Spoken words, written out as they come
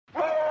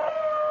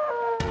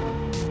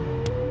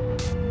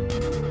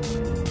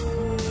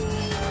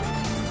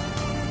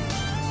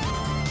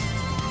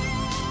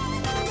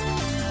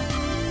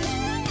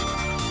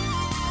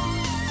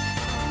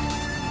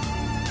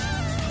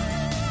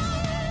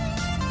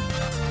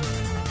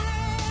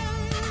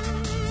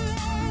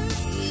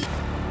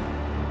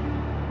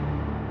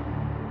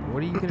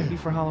What are you going to be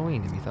for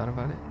Halloween? Have you thought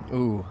about it?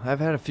 Ooh, I've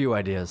had a few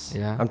ideas.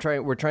 Yeah?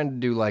 We're trying to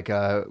do like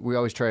we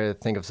always try to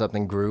think of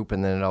something group,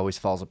 and then it always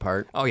falls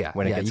apart. Oh, yeah.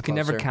 When it gets you can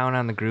never closer. count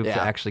on the group to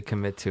Yeah. actually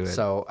commit to it.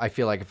 So I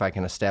feel like if I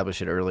can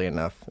establish it early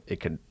enough,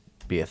 it could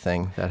be a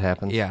thing that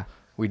happens. Yeah.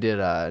 We did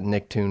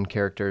Nicktoon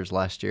characters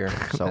last year,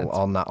 so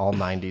all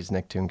 90s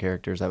Nicktoon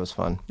characters. That was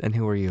fun. And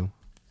who are you?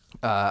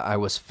 I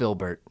was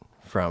Filbert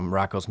from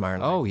Rocko's Modern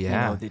Life. Oh,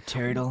 yeah. You know, the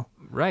turtle.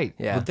 Right.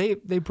 Yeah. But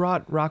they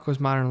brought Rocko's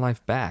Modern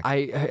Life back.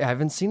 I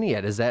haven't seen it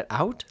yet. Is that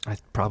out?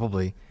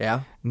 Probably.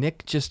 Yeah.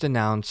 Nick just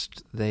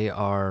announced they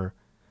are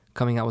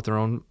coming out with their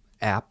own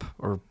app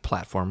or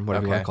platform,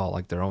 whatever you want Okay. to call it,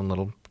 like their own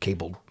little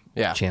cable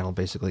Yeah. channel,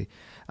 basically,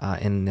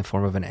 in the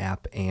form of an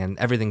app, and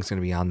everything's going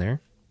to be on there.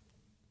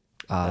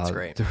 That's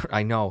great.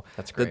 I know.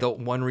 That's great. The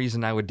one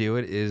reason I would do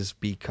it is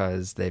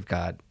because they've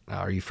got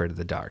Are You Afraid of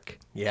the Dark?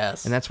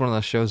 Yes. And that's one of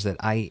those shows that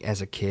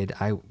as a kid,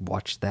 I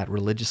watched that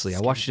religiously.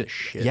 I watched the it.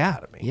 shit Yeah.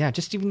 out of me. Yeah.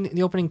 Just even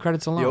the opening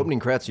credits alone. the opening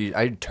credits,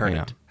 I'd turn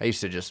Yeah. it. I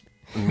used to just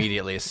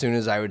immediately, as soon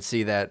as I would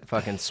see that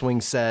fucking swing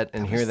set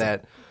and hear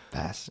that.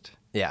 Best.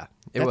 Yeah.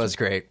 It That's- was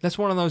great. That's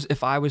one of those.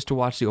 If I was to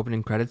watch the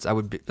opening credits, I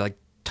would be like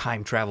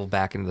time travel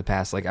back into the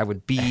past. Like I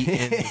would be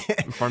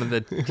in front of the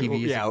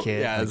TV as a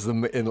kid. Yeah,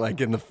 Like,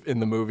 as in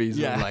the movies,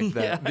 Yeah, when like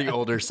yeah. the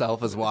older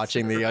self is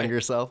watching the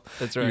younger self.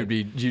 That's right.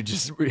 You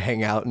just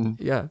hang out and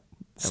yeah.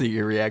 see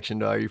your reaction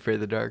to Are You Afraid of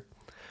the Dark?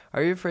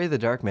 Are You Afraid of the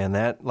Dark, man?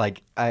 That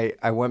like I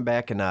went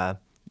back and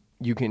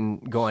you can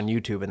go on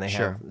YouTube and they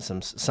Sure. have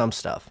some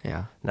stuff.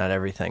 Yeah. Not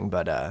everything,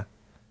 but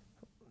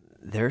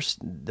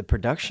the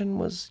production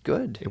was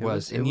good. It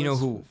was. And you know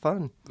who-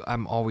 fun.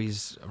 I'm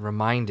always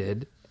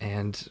reminded,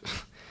 and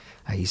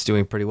he's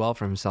doing pretty well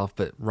for himself.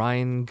 But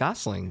Ryan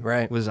Gosling,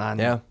 Right. was on.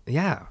 Yeah.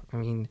 Yeah. I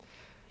mean,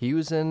 He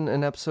was in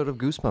an episode of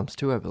Goosebumps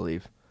too, I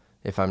believe.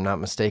 If I'm not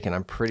mistaken,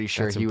 I'm pretty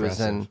sure That's he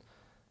was in. impressive.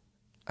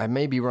 I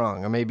may be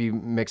wrong. I may be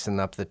mixing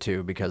up the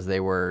two because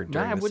they were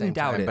during I the wouldn't same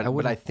doubt time, it. I But I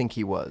wouldn't- think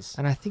he was.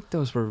 and I think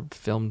those were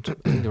filmed.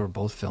 I think they were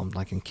both filmed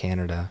like in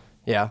Canada.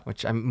 Yeah.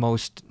 Which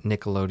most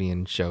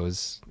Nickelodeon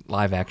shows,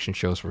 live action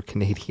shows, were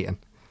Canadian.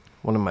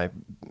 One of my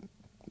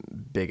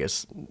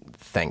biggest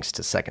thanks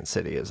to Second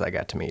City is I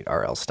got to meet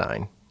R.L.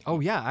 Stein. Oh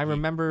yeah, I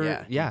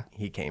remember. Yeah.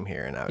 He came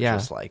here and I was Yeah.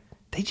 just like,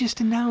 They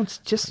just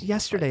announced just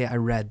yesterday. I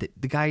read that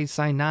the guy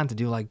signed on to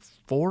do like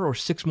 4 or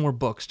 6 more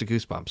books to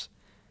Goosebumps.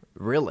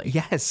 really?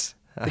 Yes,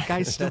 the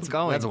guy's still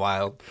going. That's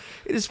wild.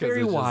 It is 'Cause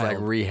very it's just wild. like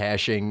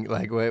rehashing.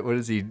 Like what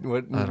is he?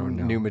 What I don't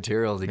know. new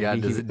materials he got?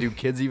 Maybe Do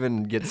kids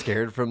even get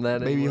scared from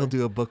that? Maybe anymore? he'll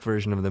do a book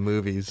version of the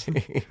movies.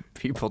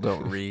 People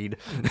don't read.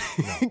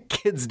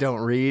 Kids don't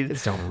read.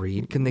 Kids don't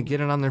read. Can they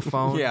get it on their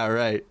phone? Yeah,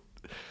 right.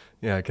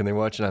 Yeah, can they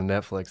watch it on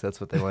Netflix?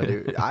 That's what they want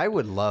to do. I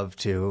would love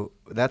to.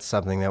 That's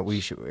something that we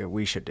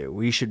should do.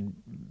 We should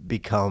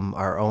become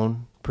our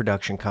own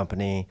production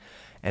company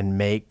and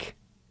make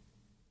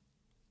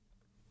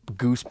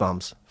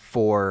Goosebumps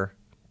for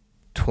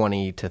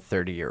 20 to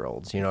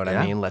 30-year-olds. You know what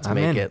Yeah, I mean? Let's I'm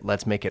make in. it.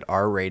 Let's make it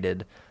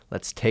R-rated.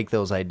 Let's take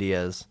those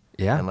ideas.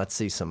 Yeah. And let's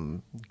see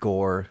some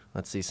gore.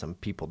 Let's see some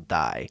people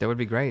die. That would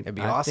be great. It'd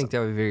be I awesome. think that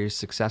would be very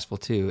successful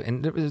too.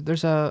 And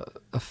there's a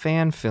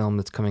fan film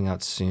that's coming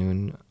out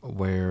soon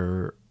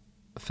where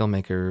a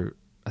filmmaker,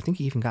 I think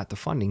he even got the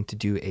funding to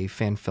do a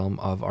fan film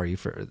of Are You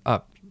Afraid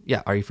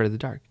of the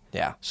Dark?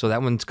 Yeah. So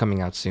that one's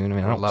coming out soon. I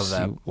mean, I don't love see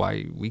that.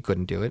 why we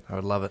couldn't do it. I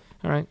would love it.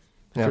 All right.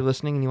 If Yeah. you're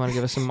listening and you want to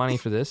give us some money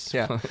for this.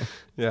 Yeah.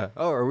 Yeah.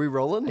 Oh, are we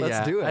rolling? Let's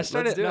Yeah. do it. I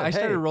started Let's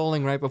do it. Hey.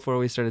 rolling right before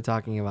we started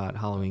talking about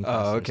Halloween Oh,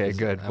 costumes, okay, 'cause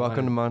good. I Welcome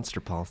to wanted- Monster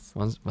Pulse.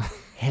 Once-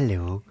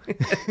 Hello.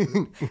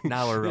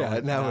 now we're rolling. Yeah,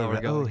 now we're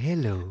going. Oh,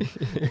 hello.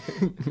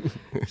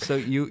 So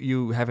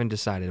you haven't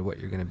decided what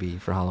you're going to be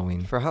for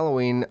Halloween. For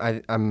Halloween,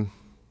 I'm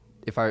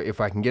if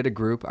I can get a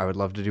group, I would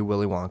love to do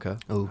Willy Wonka.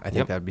 Oh, I think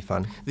yep. that would be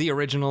fun. The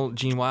original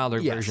Gene Wilder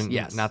version,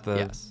 yes, not the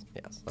yes,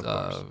 of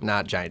course,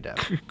 not Johnny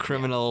Depp.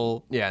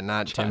 criminal. Yeah,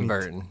 not Johnny Tim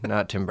Burton,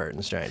 not Tim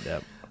Burton's Johnny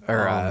Depp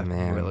or Oh,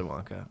 man. Willy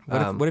Wonka.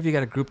 What if you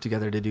got a group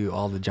together to do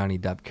all the Johnny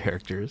Depp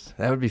characters?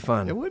 That would be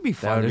fun. It would be That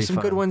fun. would There's be some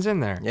fun. good ones in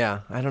there.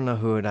 Yeah, I don't know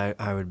who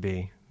I would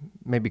be.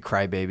 Maybe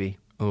Crybaby.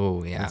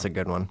 Oh yeah, That's a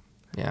good one.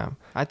 yeah.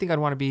 I think I'd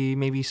want to be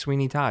maybe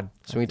Sweeney Todd.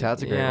 Sweeney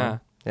Todd's a great Yeah. one.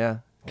 Yeah.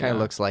 Kind of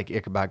Yeah. looks like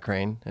Ichabod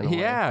Crane. In a way.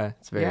 Yeah,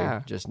 It's very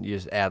yeah. you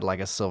just add like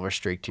a silver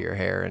streak to your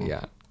hair and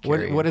Yeah.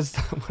 carry What is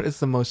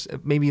the most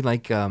maybe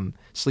like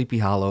Sleepy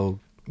Hollow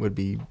would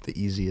be the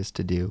easiest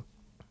to do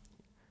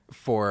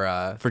for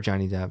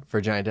Johnny Depp.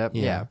 Johnny Depp?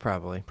 Yeah. Yeah,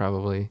 probably.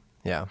 Probably.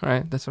 Yeah. All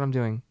right, that's what I'm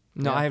doing.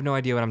 No, Yeah. I have no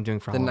idea what I'm doing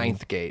for The Halloween.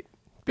 ninth gate.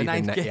 The Be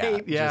ninth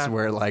gate, yeah. Just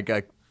wear like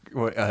a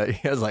he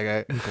has like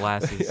a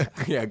Glasses.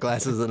 yeah,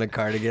 glasses and a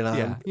cardigan on.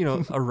 Yeah, you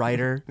know, a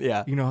writer.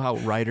 Yeah. You know how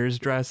writers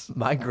dress?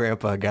 My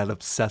grandpa got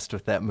obsessed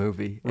with that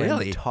movie.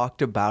 Really? And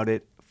talked about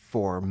it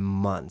for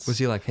months. Was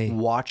he like, hey?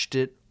 Watched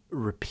it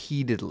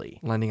repeatedly.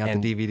 Lending out the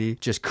and DVD?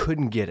 Just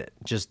couldn't get it.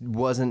 Just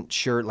wasn't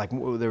sure. Like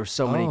there were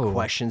so many Oh.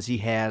 questions he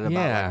had about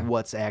Yeah. like,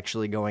 what's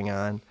actually going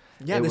on.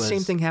 Yeah, It the same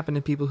was- thing happened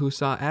to people who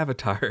saw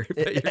Avatar.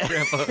 But your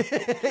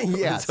grandpa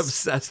Yes. was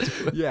obsessed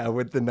with, Yeah,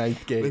 with the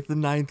ninth gate. with the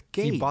ninth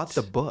gate. He bought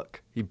the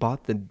book. He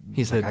bought the.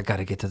 He's like, I got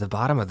to get to the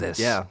bottom of this.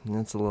 Yeah,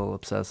 it's a little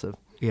obsessive.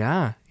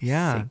 Yeah.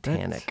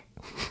 Satanic.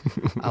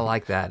 I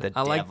like that. The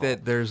I like devil.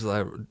 that there's,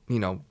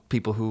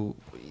 people who,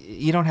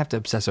 you don't have to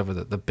obsess over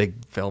the big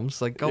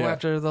films. Like, go Yeah.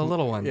 after the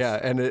little ones. Yeah,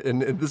 and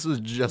this was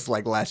just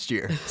like last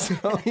year. So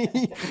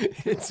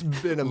it's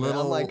been a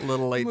Little- like,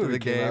 little late to movie the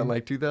came out in game.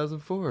 like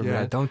 2004. Yeah,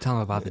 man. don't tell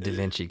him about the Da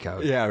Vinci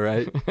Code. Yeah,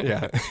 right.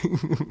 Yeah.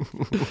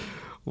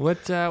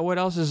 What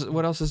else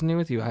is new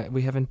with you?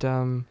 We haven't.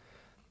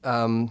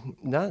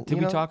 Not. Did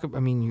we talk? I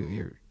mean,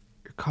 your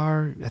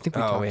car. I think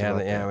we talked we about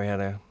had that. we had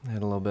a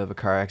little bit of a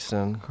car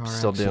accident. Car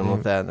Still dealing accident.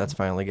 with that. That's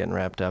finally getting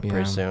wrapped up Yeah.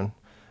 pretty soon.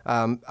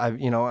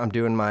 I'm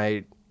doing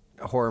my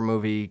horror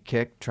movie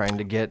kick, trying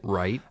to get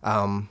Right.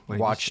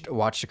 What did you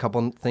watched a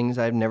couple things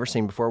I've never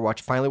seen before.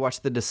 Finally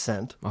watched The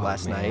Descent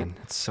last night.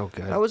 It's so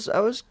good. I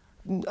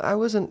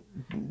wasn't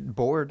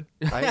bored.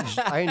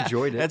 I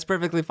enjoyed it. That's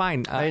perfectly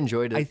fine. I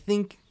enjoyed it. I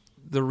think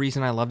the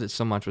reason I loved it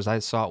so much was I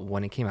saw it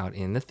when it came out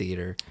in the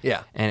theater.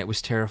 Yeah. And it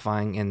was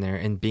terrifying in there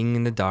and being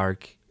in the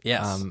dark.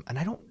 Yes.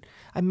 And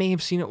I may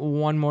have seen it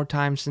one more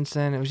time since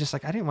then. It was just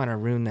like, I didn't want to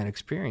ruin that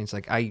experience.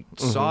 Like, I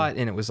saw it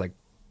and it was like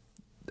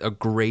a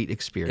great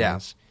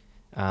experience.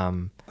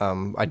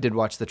 I did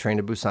watch The Train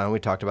to Busan. We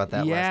talked about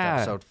that Yeah.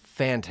 last episode.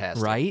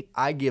 Fantastic. Right?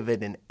 I give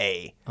it an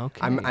A.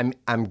 Okay.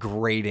 I'm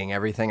grading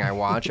everything I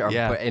watch.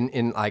 Yeah.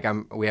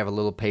 We have a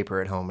little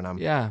paper at home and I'm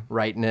Yeah.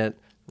 writing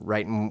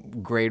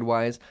grade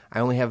wise. I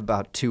only have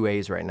about 2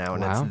 A's right now,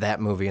 and Wow. it's that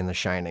movie and The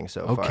Shining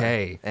so far.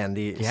 Okay. And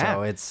Yeah.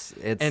 so it's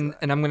And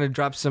I'm going to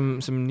drop some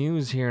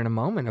news here in a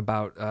moment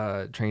about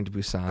Train to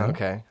Busan.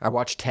 okay. I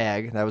watched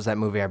Tag. That was that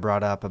movie I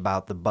brought up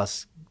about the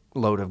bus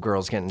load of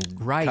girls getting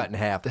Right. cut in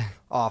half.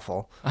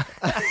 Awful.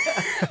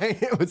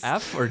 It was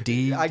F or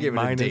D? I D give it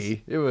a minus?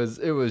 D. It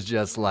was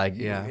just like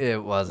Yeah.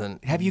 it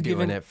wasn't Have you doing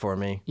given it for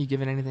me. You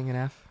giving anything an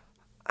F?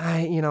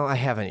 I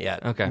haven't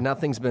yet. Okay.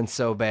 Nothing's been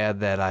so bad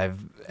that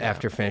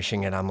after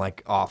finishing it I'm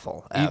like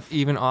awful. F.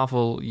 Even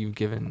awful, you've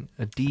given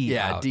a D.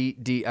 Yeah, out.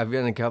 D. I've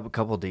given a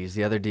couple D's.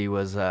 The other D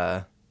was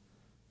I'm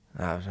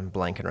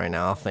blanking right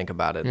now. I'll think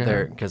about it Yeah.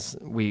 there because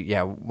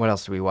what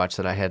else did we watch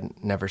that I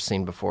had never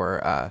seen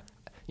before?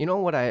 You know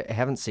what I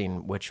haven't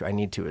seen, which I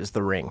need to, is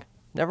The Ring.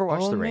 Never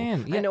watched Oh, The Ring.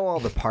 man. Yeah. I know all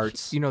the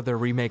parts. You know they're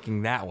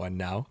remaking that one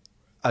now.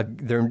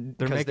 They're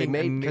making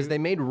a new- they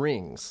made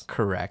Rings,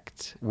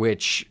 Correct.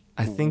 which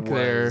I think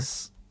they're-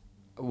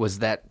 was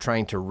that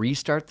trying to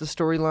restart the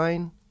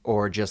storyline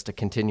or just a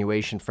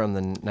continuation from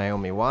the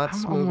Naomi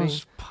Watts I'm movie?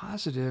 almost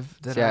positive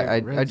that See, I I-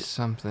 read I-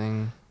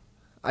 something.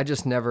 I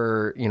just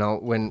never,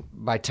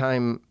 by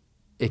time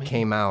it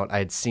came out, I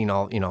had seen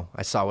all,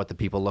 I saw what the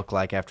people look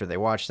like after they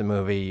watched the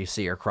movie. You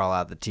see her crawl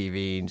out the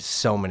TV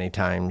so many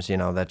times,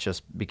 that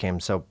just became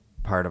so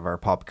part of our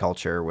pop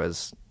culture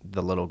was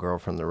the little girl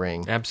from The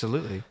Ring.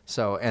 Absolutely.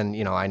 So, and,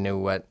 I knew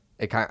what,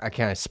 I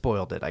kind of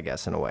spoiled it, I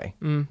guess, in a way.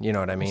 You know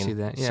what I mean? see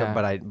that, So,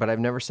 yeah. but I've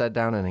never sat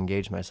down and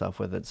engaged myself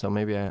with it. So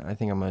maybe I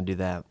think I'm going to do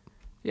that.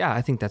 Yeah,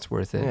 I think that's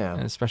worth it. Yeah.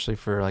 And especially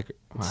for like,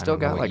 I Still don't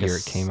know got what like year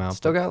it came out.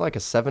 Still but got like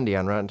a 70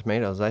 on Rotten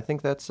Tomatoes. I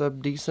think that's a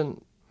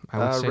decent I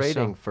would say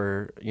rating so.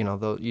 for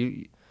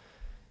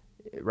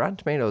Rotten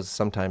Tomatoes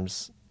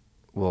sometimes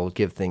will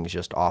give things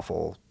just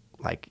awful.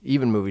 Like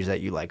even movies that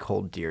you like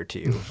hold dear to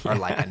you are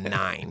like a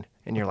 9,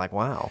 and you're like,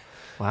 wow,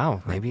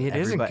 Wow, maybe it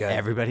isn't good.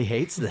 Everybody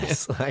hates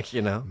this,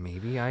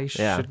 Maybe I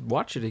Yeah. should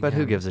watch it again. But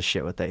who gives a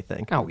shit what they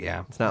think? Oh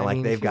yeah, It's not I like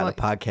mean, they've if you got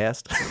a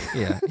podcast.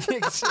 Yeah,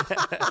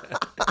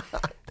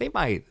 they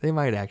might. They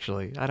might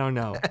actually. I don't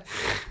know.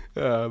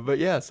 But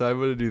yeah, so I'm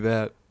gonna do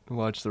that.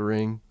 Watch The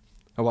Ring.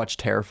 I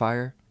watched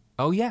Terrifier.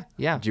 Oh yeah,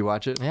 yeah, Did you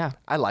watch it? Yeah.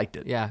 I liked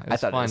it. yeah. I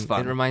thought fun. it was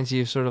fun. It reminds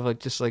you sort of like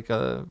just like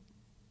a.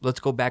 Let's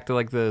go back to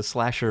like the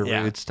slasher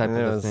roots type And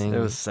of it a was, thing. It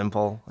was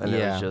simple and it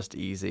Yeah. was just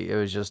easy. It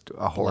was just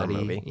a horror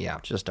Bloody, movie. yeah.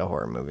 Just a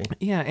horror movie.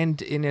 Yeah,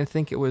 and I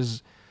think it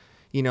was,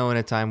 in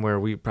a time where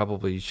we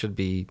probably should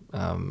be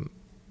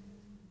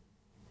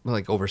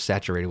like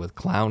oversaturated with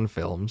clown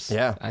films.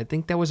 Yeah. I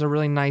think that was a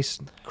really nice,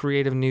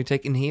 creative new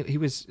take. And he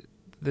was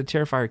the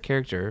Terrifier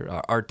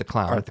character, Art the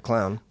Clown. Art the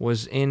Clown.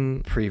 was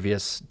in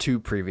Two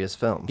previous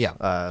films.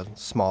 Yeah.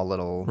 Small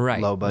little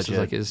Right. low This was budget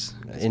like his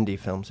indie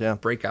films, yeah.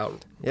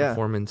 breakout Yeah.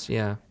 performance.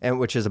 Yeah. And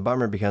which is a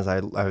bummer because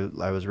I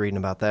was reading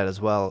about that as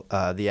well.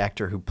 The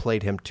actor who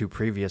played him 2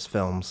 previous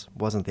films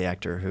wasn't the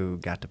actor who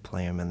got to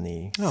play him in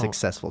the Oh.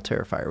 successful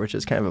Terrifier, which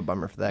is kind of a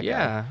bummer for that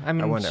Yeah, guy. I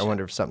mean, I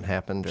wonder if something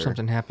happened or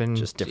something happened.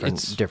 just different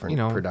It's,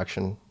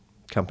 production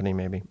company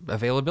maybe.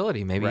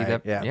 Availability, maybe.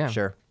 Right, That, yeah,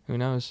 sure. Who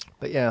knows?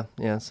 But yeah,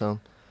 so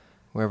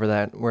wherever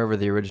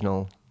the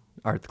original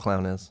Art the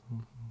Clown is,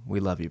 we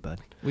love you, bud.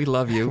 We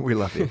love you. We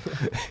love you.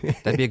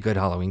 That'd be a good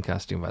Halloween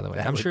costume, by the way.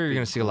 That I'm would sure you're be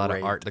going to see a lot of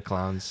great. Art the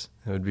Clowns.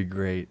 That would be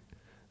great.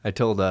 I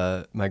told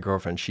my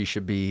girlfriend she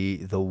should be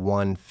the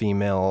one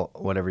female,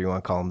 whatever you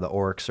want to call them, the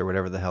orcs or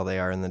whatever the hell they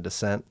are in The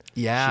Descent.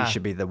 Yeah. She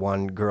should be the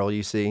one girl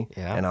you see,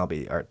 Yeah. and I'll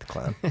be Art the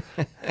Clown.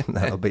 And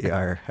that'll be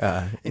our...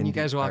 And you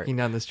guys walking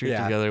down the street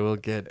Yeah. together will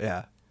get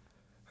Yeah.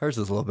 Hers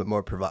is a little bit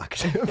more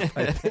provocative.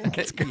 I think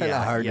it's kind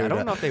of hard. Yeah, I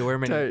don't know if they wear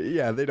many.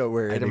 Yeah, they don't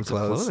wear any items of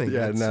clothes. clothing.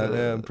 Yeah, That's,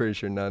 no, I'm pretty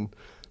sure none.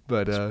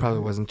 But Probably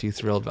wasn't too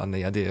thrilled on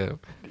the idea.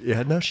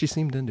 yeah, no, she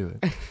seemed into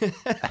it.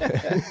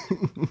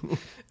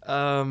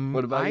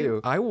 What about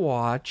you? I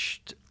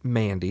watched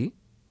Mandy.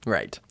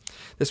 Right.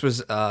 This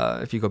was,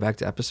 if you go back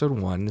to episode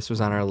 1, this was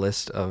on our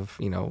list of,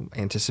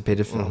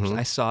 anticipated films. Mm-hmm.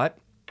 I saw it.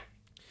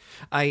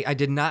 I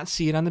did not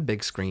see it on the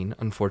big screen,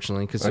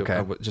 unfortunately, because Okay.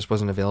 it just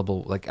wasn't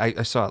available. Like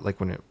I saw it like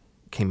when it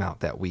came out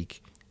that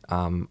week,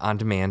 on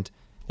demand.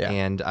 Yeah.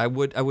 And I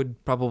would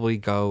probably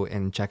go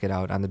and check it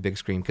out on the big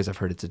screen because I've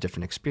heard it's a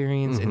different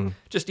experience. Mm-hmm. And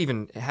just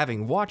even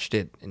having watched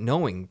it,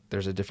 knowing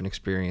there's a different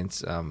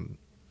experience. I'm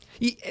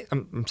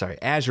sorry,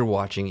 as you're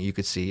watching it, you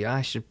could see,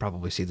 I should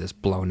probably see this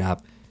blown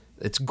up.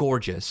 It's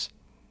gorgeous.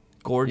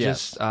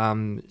 Gorgeous. Yes.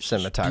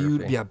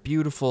 Cinematography.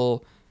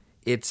 Beautiful.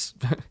 It's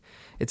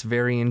it's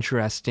very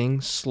interesting,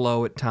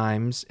 slow at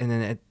times, and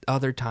then at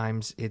other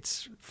times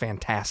it's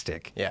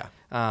fantastic. Yeah.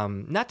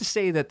 Not to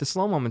say that the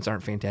slow moments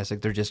aren't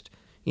fantastic. They're just,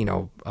 I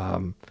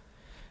don't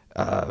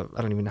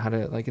even know how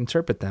to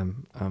interpret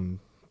them.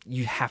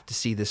 You have to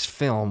see this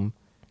film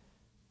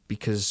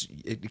because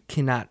it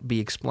cannot be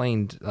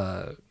explained.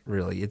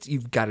 Really,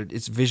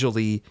 it's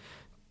visually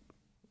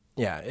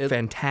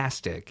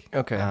fantastic.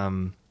 Okay.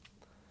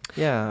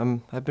 Yeah,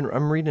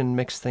 I'm reading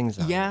mixed things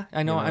on Yeah, it,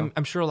 I know.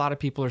 I'm sure a lot of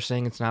people are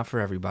saying it's not for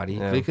everybody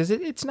because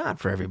it's not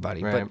for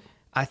everybody. Right. But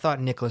I thought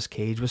Nicolas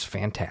Cage was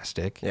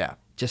fantastic. Yeah.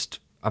 Just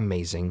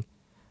amazing.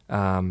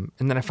 And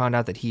then I found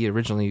out that he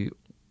originally,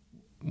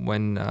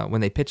 when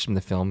they pitched him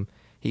the film,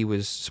 he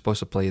was supposed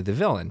to play the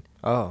villain.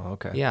 Oh,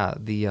 okay. Yeah,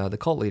 the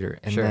cult leader.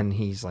 And Sure. then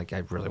he's like, I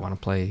really want to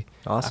play.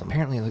 Awesome.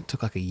 Apparently, it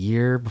took like a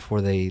year before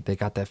they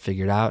got that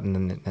figured out,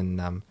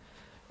 and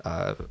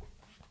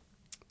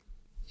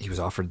he was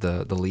offered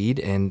the lead,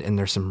 and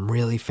there's some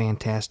really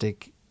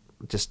fantastic,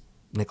 just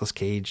Nicolas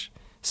Cage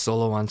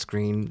solo on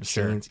screen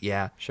scenes.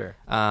 Yeah, Sure.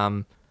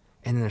 And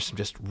then there's some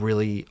just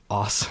really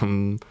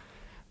awesome,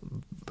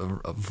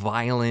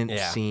 violent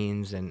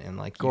scenes and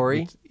like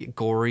Gory?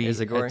 gory. Is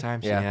it gory? at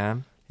times? Yeah. Yeah.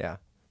 Yeah.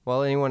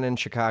 Well, anyone in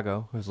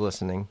Chicago who's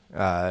listening,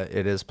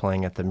 it is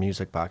playing at the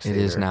Music Box It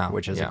Theater, is now,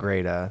 which is a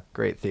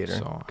great theater.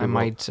 So I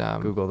might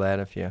Google that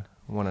if you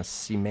want to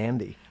see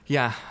Mandy.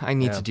 Yeah, I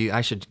need to do.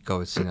 I should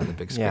go see it on the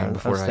big screen Yeah, I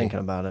before was thinking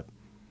about it.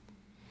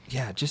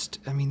 Yeah,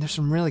 there's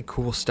some really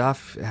cool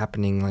stuff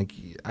happening. Like,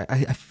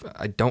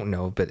 I don't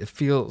know, but it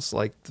feels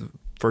like the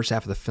first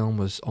half of the film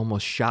was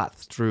almost shot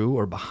through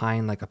or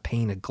behind like a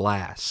pane of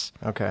glass.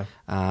 Okay.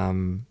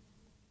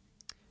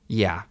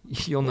 Yeah,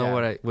 you'll know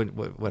Yeah.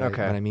 what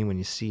I mean when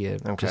you see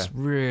it. Okay. Just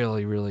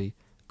really, really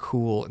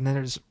cool. And then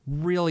there's a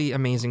really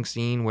amazing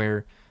scene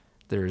where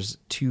there's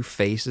two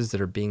faces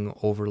that are being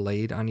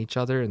overlaid on each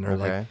other, and they're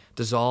like Okay.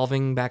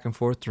 dissolving back and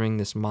forth during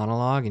this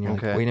monologue. And you're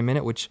Okay. like, wait a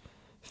minute, which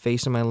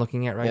face am I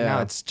looking at right now?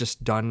 Yeah. It's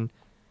just done.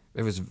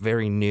 It was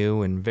very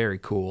new and very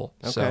cool.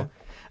 Okay. So,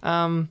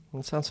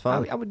 That sounds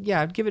fun.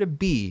 I'd give it a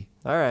B.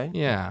 All right.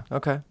 Yeah.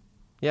 Okay.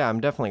 Yeah,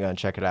 I'm definitely going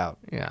to check it out.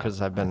 Yeah. Because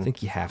I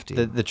think you have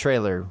to. The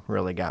trailer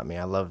really got me.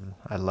 I loved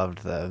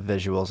the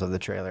visuals of the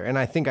trailer, and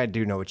I think I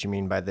do know what you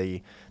mean by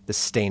the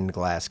stained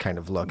glass kind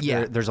of look.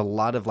 Yeah. There's a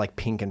lot of like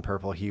pink and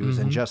purple hues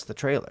in just the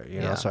trailer,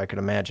 Yeah. So I could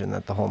imagine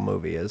that the whole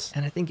movie is.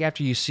 And I think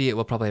after you see it,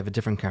 we'll probably have a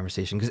different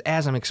conversation. Because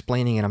as I'm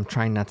explaining it, I'm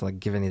trying not to like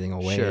give anything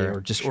away Sure,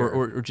 or just sure.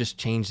 or just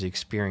change the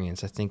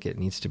experience. I think it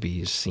needs to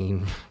be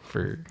seen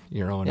for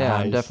your own Yeah,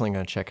 eyes. I'm definitely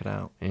going to check it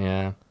out.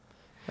 Yeah.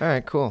 All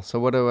right, cool. So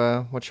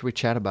what should we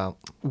chat about?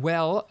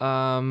 Well,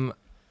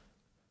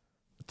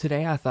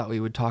 today I thought we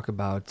would talk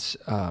about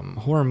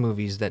horror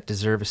movies that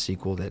deserve a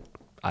sequel that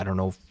I don't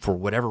know for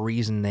whatever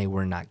reason they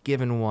were not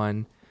given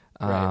one.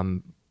 Right.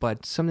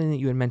 But something that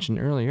you had mentioned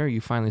earlier, you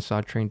finally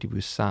saw Train to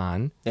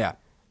Busan. Yeah.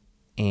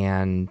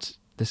 And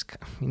this,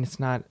 it's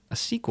not a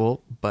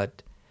sequel,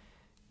 but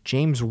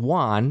James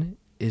Wan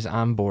is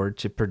on board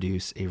to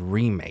produce a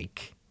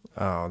remake.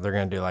 Oh, they're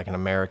going to do like an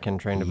American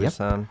Train to Yep.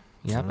 Busan.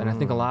 Yep, and I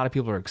think a lot of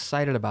people are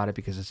excited about it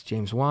because it's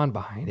James Wan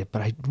behind it,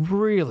 but I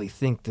really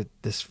think that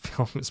this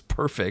film is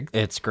perfect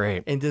It's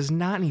great. and does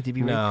not need to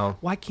be remade. No.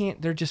 Why can't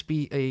there just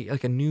be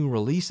a new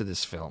release of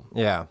this film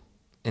Yeah.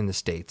 in the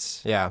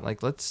States? Yeah.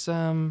 Like, let's,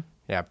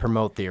 Yeah,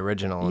 promote the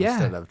original Yeah.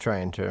 instead of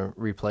trying to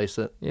replace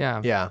it.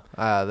 yeah. Yeah,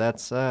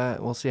 that's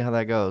we'll see how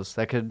that goes.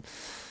 That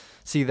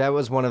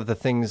was one of the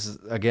things,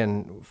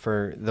 again,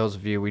 for those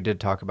of you, we did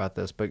talk about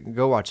this, but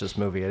go watch this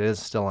movie. It is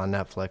still on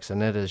Netflix,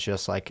 and it is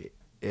just like,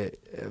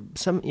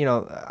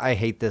 I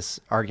hate this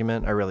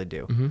argument. I really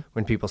do. Mm-hmm.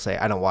 When people say,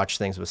 I don't watch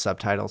things with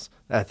subtitles,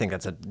 I think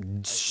that's a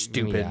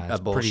stupid, Yeah, it's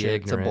pretty bullshit.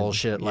 It's a ignorant.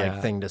 bullshit Yeah.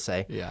 thing to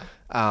say. Yeah.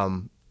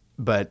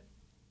 But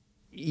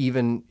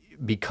even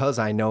because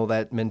I know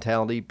that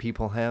mentality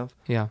people have,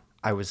 Yeah.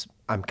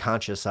 I'm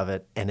conscious of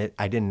it, and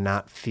I did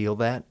not feel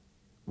that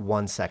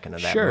 1 second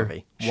of that Sure,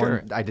 movie.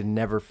 sure. I did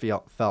never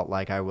felt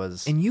like I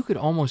was. And you could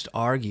almost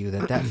argue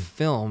that that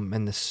film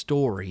and the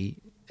story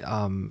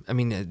I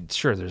mean,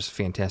 sure, there's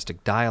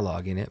fantastic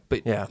dialogue in it,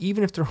 but Yeah.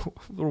 even if there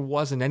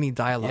wasn't any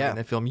dialogue Yeah. in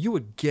that film, you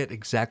would get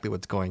exactly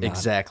what's going on.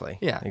 Exactly.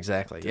 Yeah.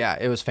 Exactly. Yeah,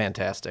 it was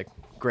fantastic.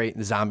 Great.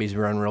 The zombies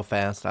run real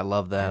fast. I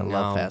love that. I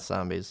love know. fast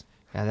zombies.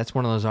 Yeah, that's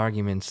one of those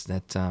arguments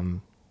that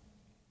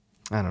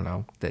I don't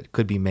know, that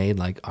could be made.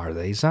 Like, are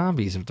they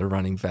zombies if they're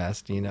running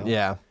fast? You know.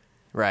 Yeah.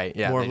 Right.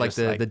 Yeah. More they like just,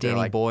 the they're Danny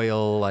like-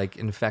 Boyle like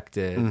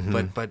infected,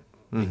 but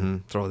we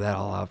can throw that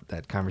all out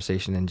that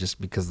conversation in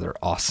just because they're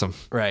awesome.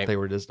 Right. They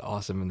were just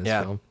awesome in this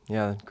Yeah. film.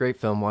 Yeah. Great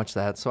film. Watch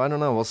that. So I don't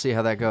know. We'll see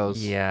how that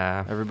goes.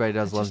 Yeah. Everybody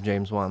does love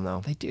James Wan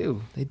though. They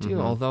do. They do.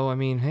 Although, I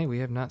mean, hey, we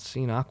have not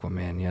seen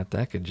Aquaman yet.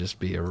 That could just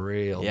be a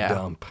real Yeah.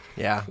 dump.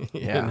 Yeah.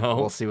 You Yeah. know?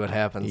 We'll see what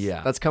happens.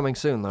 Yeah. That's coming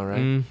soon though, right?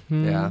 Mhm.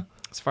 Yeah.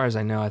 As far as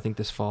I know, I think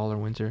this fall or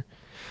winter.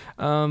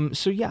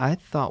 So yeah, I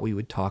thought we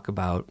would talk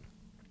about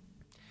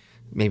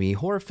maybe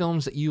horror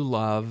films that you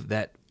love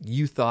that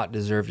you thought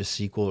deserved a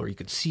sequel, or you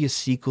could see a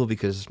sequel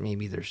because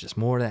maybe there's just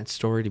more of that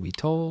story to be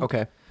told.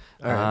 Okay.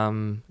 All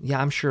right. Yeah,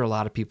 I'm sure a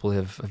lot of people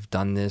have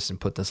done this and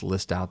put this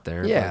list out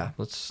there. Yeah.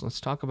 but let's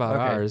talk about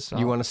Okay. ours.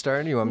 You want to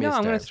start or you want me No, to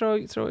I'm start?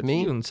 going to throw it Me?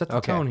 to you and set the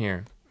Okay. tone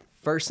here.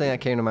 First thing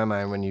that came to my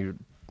mind when you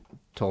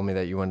told me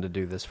that you wanted to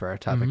do this for our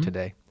topic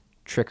today,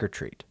 Trick or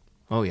Treat.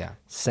 Oh yeah.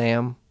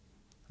 Sam,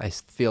 I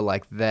feel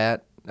like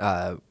that,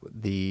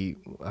 the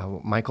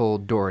Michael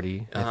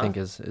Dougherty, I think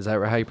is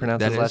that how you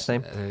pronounce his last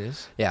name? That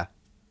is. Yeah.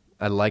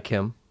 I like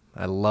him.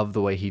 I love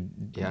the way he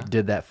Yeah.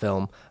 did that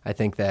film. I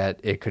think that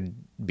it could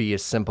be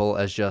as simple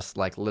as just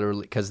like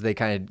literally, because they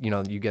kind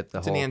of, you get the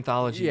It's whole an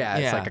anthology. Yeah,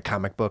 it's Yeah. like a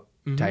comic book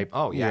type.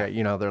 Oh, yeah.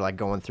 They're like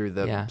going through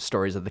the Yeah.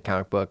 stories of the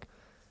comic book.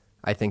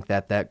 I think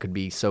that could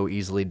be so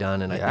easily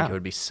done, and I Yeah. think it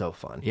would be so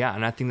fun. Yeah,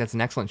 and I think that's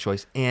an excellent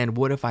choice. And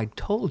what if I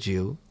told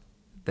you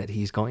that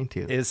he's going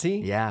to? Is he?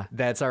 Yeah.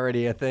 That's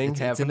already a thing It's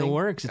happening? in the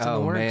works. It's in the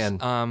Oh, works.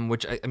 man.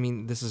 Which I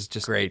mean, this is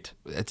just Great.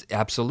 It's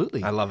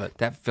absolutely. I love it.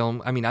 That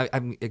film. I mean, I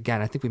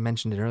again, I think we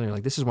mentioned it earlier.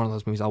 Like, this is one of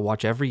those movies I'll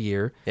watch every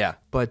year. Yeah.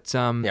 But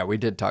Yeah, we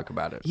did talk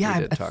about it. yeah,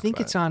 We did I talk think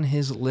about it's it. on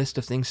his list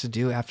of things to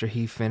do after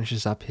he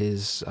finishes up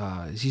his.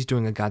 He's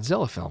doing a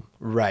Godzilla film.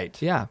 Right.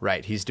 Yeah.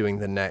 Right. He's doing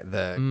the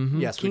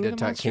yes, King we of did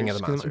the talk King of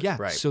the Monsters. Monsters. Yeah.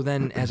 Right. So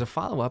then, as a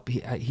follow up,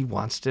 he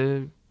wants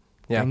to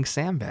Yeah. bring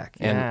Sam back.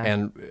 Yeah.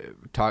 And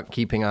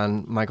keeping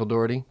on Michael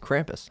Dougherty,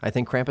 Krampus. I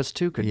think Krampus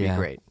 2 could be Yeah,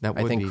 great. that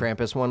I would think be.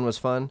 Krampus 1 was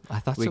fun. I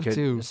thought so,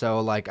 too.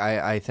 So like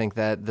I think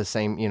that the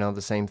same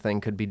thing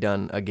could be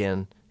done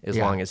again as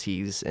Yeah. long as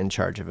he's in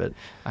charge of it.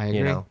 I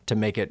agree. To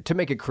make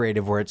it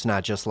creative where it's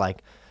not just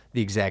like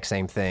the exact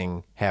same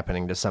thing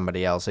happening to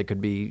somebody else. It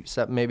could be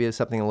maybe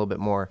something a little bit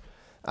more.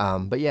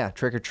 But yeah,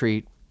 Trick or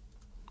Treat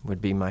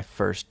would be my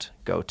first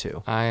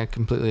go-to. I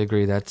completely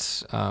agree.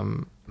 That's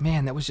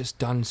man, that was just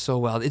done so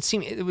well.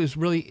 It was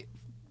really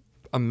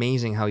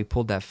amazing how he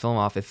pulled that film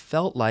off. It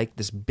felt like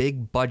this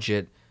big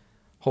budget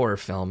horror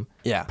film.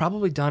 Yeah.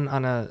 Probably done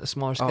on a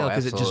smaller scale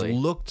because it just absolutely.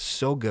 looked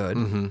so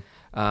good.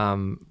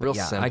 But Real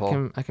yeah,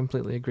 simple. I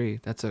completely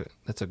agree. That's a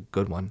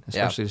good one,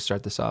 especially to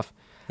start this off.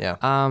 Yeah.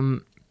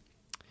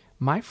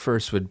 My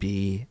first would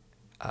be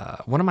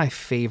one of my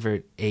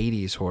favorite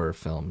 80s horror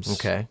films.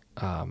 Okay.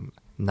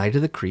 Night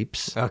of the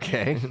Creeps.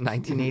 Okay.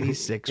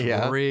 1986.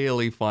 Yeah.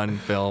 Really fun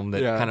film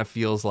that Yeah. kind of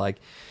feels like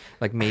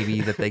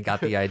maybe that they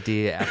got the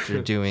idea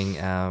after doing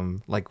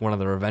like one of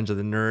the Revenge of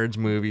the Nerds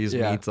movies.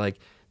 Yeah. Meets like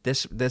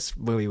this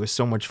movie was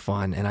so much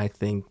fun, and I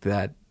think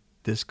that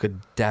this could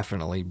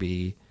definitely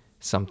be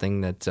something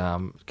that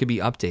could be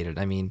updated.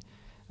 I mean,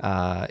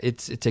 it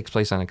takes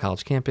place on a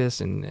college campus,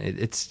 and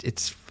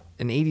it's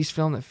an 80s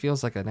film that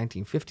feels like a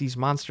 1950s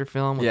monster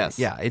film. Yes.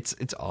 Yeah, it's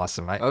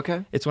awesome.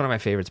 Okay. It's one of my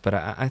favorites, but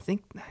I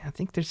think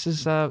this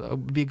is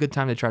would be a good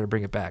time to try to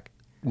bring it back.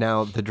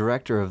 Now, the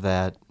director of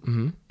that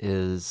Mm-hmm.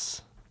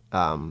 is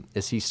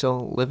he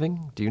still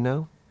living? Do you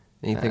know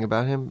anything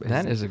about him?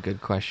 That is a good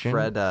question.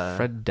 Fred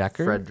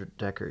Decker. Fred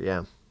Decker,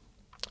 yeah.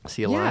 Is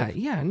he alive?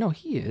 Yeah, no,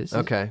 he is.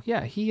 Okay.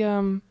 Yeah, he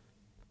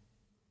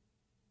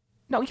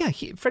No, yeah,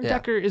 Fred Yeah.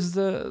 Decker is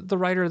the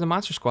writer of the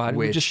Monster Squad who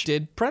Which- just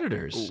did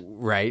Predators.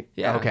 Right.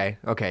 Yeah.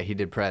 Okay. He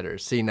did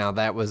Predators. See, now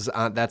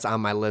that's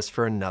on my list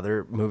for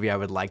another movie I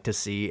would like to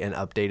see an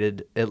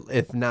updated,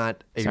 if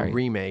not a Sorry.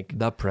 remake.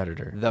 The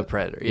Predator. The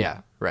Predator.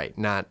 Yeah. Right.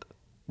 Not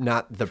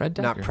the Fred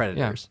not Decker,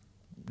 Predators.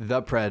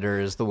 The Predator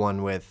is the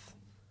one with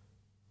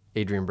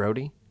Adrian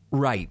Brody.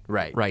 Right.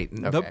 Right.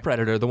 The Okay.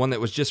 Predator, the one that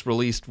was just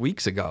released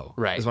weeks ago.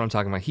 Right. Is what I'm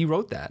talking about. He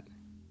wrote that.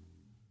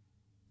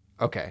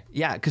 Okay.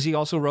 Yeah, because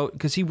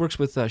he works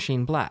with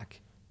Shane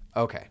Black.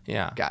 Okay.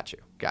 Yeah. Got you.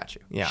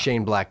 Yeah.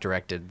 Shane Black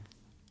directed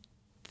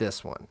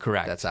this one.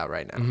 Correct. That's out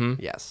right now.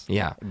 Yes.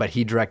 Yeah. But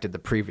he directed the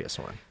previous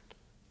one.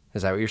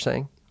 Is that what you're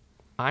saying?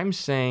 I'm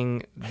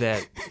saying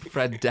that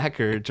Fred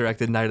Decker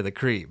directed Night of the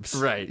Creeps.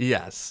 Right.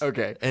 Yes.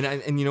 Okay.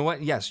 And you know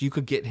what? Yes, you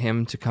could get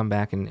him to come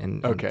back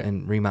and Okay.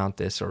 and remount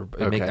this or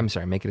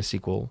make it a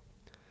sequel.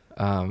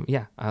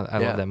 Yeah, I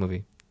Yeah. love that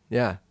movie.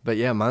 Yeah, but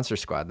yeah, Monster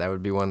Squad. That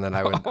would be one that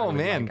I would. Oh,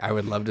 man. I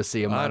would love to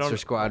see a Monster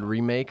Squad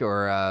remake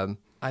or.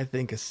 I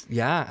think I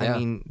Yeah.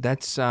 mean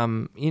that's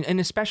and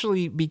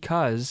especially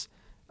because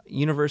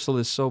Universal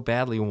is so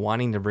badly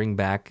wanting to bring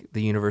back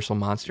the Universal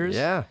monsters.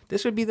 Yeah.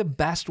 This would be the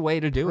best way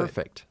to do it.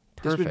 Perfect.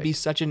 This would be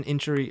such an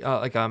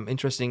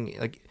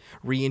interesting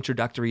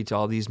reintroductory to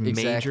all these major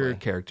Exactly.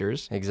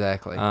 characters.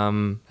 Exactly.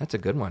 That's a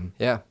good one.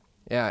 Yeah.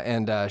 Yeah.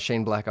 And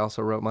Shane Black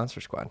also wrote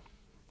Monster Squad.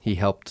 He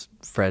helped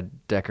Fred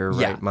Decker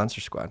write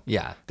Monster Squad.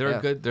 Yeah,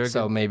 they're good. They're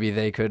so good. maybe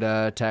they could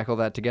tackle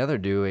that together,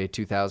 do a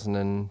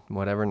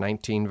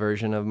 2019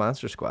 version of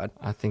Monster Squad.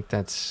 I think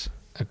that's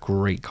a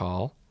great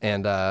call.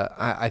 And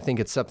I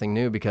think it's something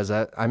new because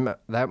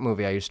that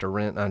movie I used to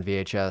rent on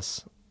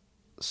VHS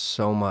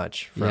so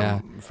much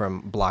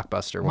from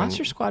Blockbuster.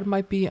 Monster Squad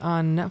might be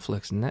on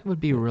Netflix, and that would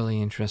be really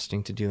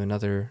interesting to do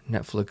another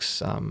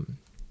Netflix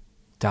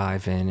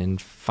dive in and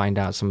find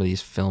out some of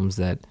these films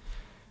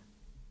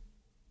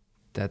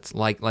that's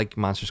like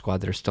Monster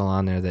Squad that are still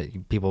on there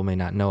that people may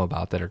not know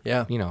about that are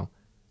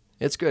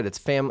It's good. It's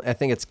family. I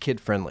think it's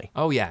kid friendly.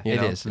 Oh yeah,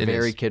 it is. It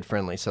very is. kid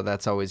friendly. So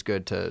that's always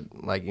good to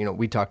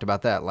we talked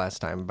about that last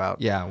time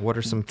about what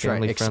are some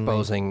family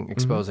friendly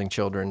exposing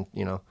children,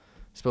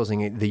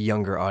 exposing the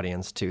younger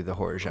audience to the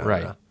horror genre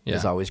Right. Yeah.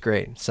 is always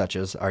great. Such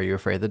as Are You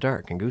Afraid of the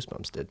Dark and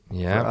Goosebumps did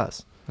for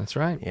us. That's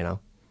right.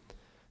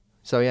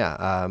 So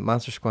yeah,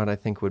 Monster Squad I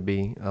think would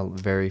be a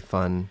very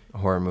fun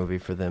horror movie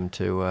for them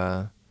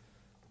to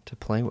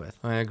play with.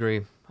 I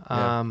agree.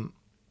 Yeah.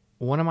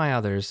 One of my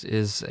others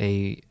is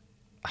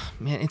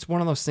it's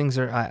one of those things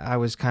where I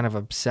was kind of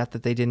upset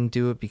that they didn't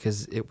do it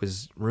because it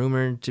was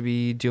rumored to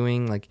be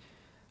doing you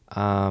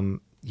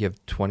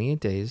have 28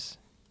 days,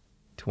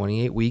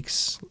 28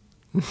 weeks.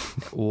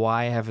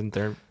 Why hasn't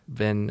there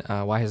been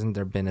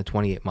a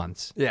 28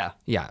 months? Yeah.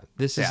 Yeah.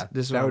 This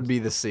would be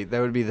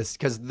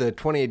because the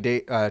 20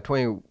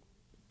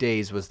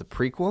 days was the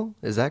prequel.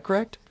 Is that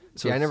correct?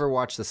 So I never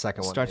watched the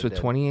second one. Starts with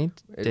 28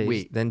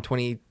 days, then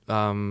 28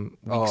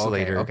 weeks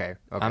later. Okay.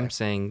 I'm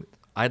saying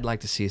I'd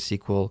like to see a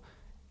sequel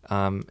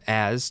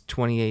as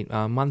 28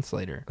 months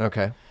later.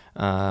 Okay.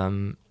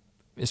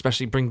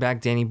 Especially bring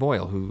back Danny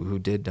Boyle, who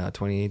did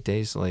 28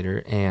 Days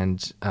Later,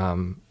 and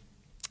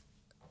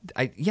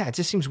it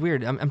just seems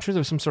weird. I'm sure there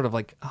was some sort of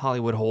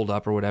Hollywood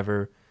holdup or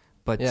whatever,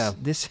 but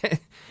this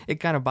it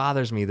kind of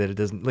bothers me that it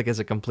doesn't as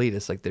a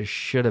completist. This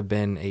should have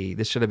been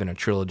a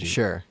trilogy.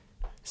 Sure.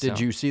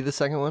 Did you see the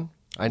second one?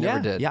 I never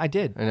did. Yeah, I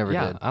did. I never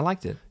did. I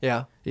liked it.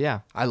 Yeah.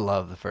 Yeah. I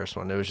love the first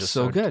one. It was just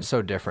so good,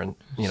 so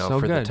different, so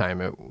for good. the time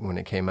when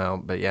it came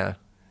out. But yeah,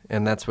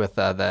 and that's with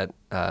that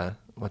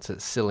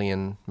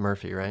Cillian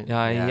Murphy, right?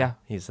 Yeah.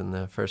 He's in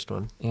the first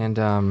one. And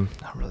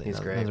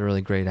He's great. Another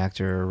really great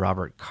actor,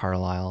 Robert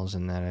Carlyle's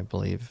in that, I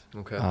believe.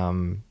 Okay.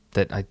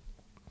 That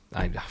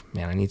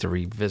I need to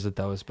revisit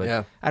those,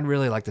 but I'd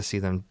really like to see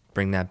them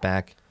bring that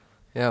back.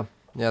 Yeah,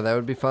 that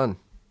would be fun.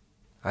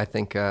 I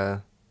think.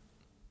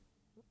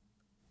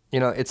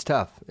 It's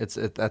tough.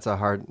 That's a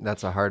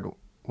hard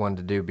one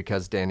to do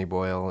because Danny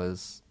Boyle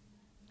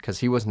because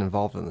he wasn't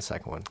involved in the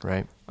second one,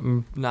 right?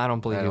 No, I don't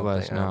believe he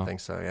was. I don't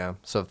think so. Yeah.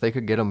 So if they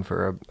could get him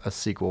for a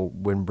sequel,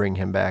 when bring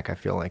him back, I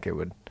feel like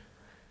it'd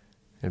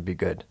be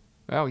good.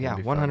 Oh yeah,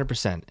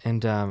 100%.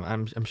 And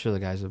I'm sure the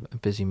guy's a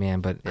busy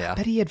man, but I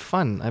bet he had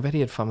fun. I bet he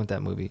had fun with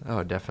that movie.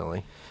 Oh,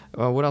 definitely.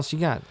 What else you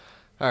got?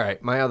 All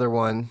right, my other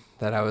one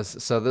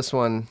this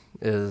one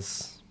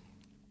is.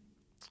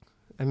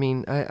 I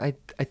mean, I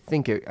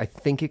think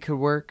it could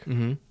work,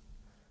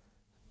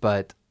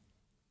 but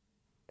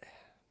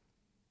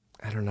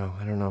I don't know.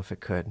 I don't know if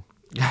it could.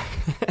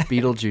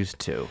 Beetlejuice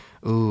 2.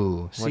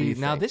 Ooh, what do you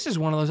now think? this is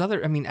one of those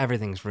other. I mean,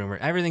 everything's rumor.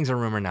 Everything's a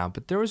rumor now.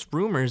 But there was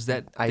rumors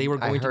that they were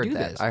going to do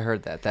this. I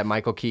heard that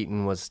Michael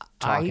Keaton was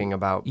talking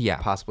about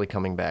possibly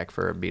coming back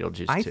for a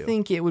Beetlejuice 2. I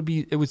think it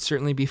would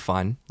certainly be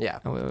fun. Yeah.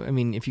 I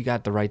mean, if you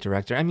got the right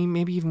director. I mean,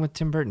 maybe even with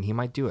Tim Burton, he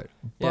might do it.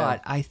 But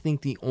I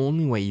think the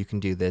only way you can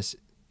do this.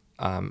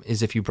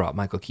 Is if you brought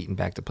Michael Keaton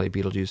back to play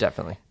Beetlejuice.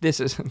 Definitely. This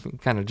is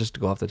kind of just to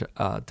go off the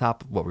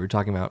top of what we were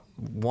talking about,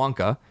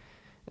 Wonka.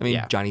 I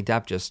mean, Johnny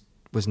Depp just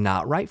was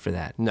not right for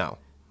that. No.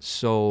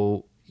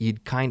 So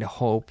you'd kind of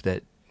hope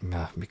that,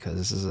 because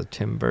this is a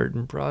Tim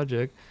Burton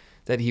project,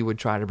 that he would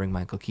try to bring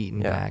Michael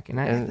Keaton back. And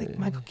I think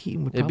Michael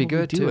Keaton would probably it'd be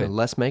good do too. it.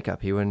 Less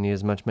makeup. He wouldn't need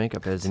as much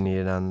makeup as he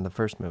needed on the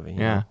first movie.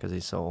 Because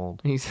he's so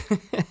old.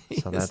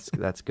 So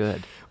that's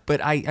good.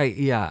 But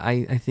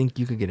I think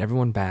you could get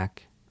everyone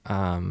back.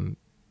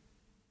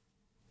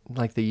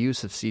 Like the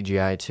use of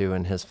CGI too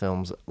in his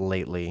films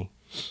lately,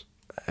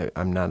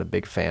 I'm not a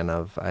big fan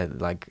of. I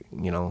like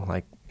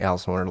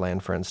Alice in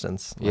Wonderland, for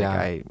instance.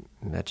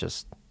 That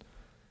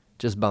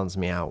just bums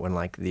me out when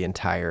the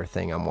entire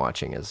thing I'm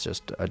watching is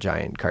just a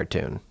giant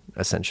cartoon,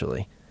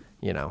 essentially.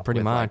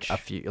 Pretty much. A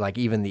few,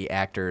 even the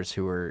actors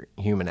who are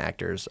human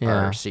actors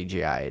are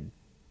CGI'd.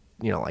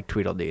 Like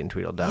Tweedledee and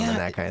Tweedledum and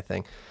that kind of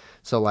thing.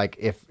 So,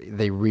 if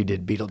they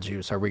redid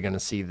Beetlejuice, are we going to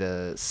see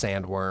the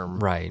sandworm,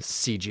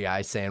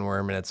 CGI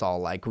sandworm, and it's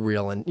all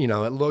real and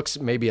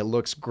it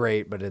looks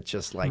great, but it's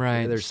just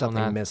there's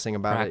something missing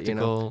about it,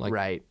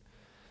 right?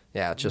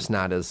 Yeah, it's just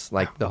not as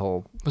the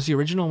whole. Was the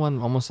original one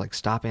almost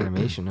stop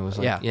animation? It was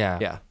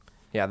yeah.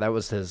 That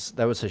was his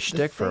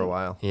shtick for a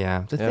while.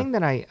 Yeah, the thing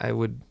that I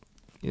would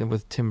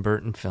with Tim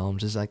Burton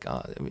films is like,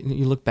 I mean,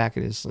 you look back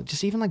at his,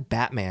 just even like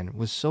Batman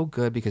was so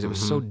good because it was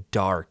so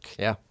dark.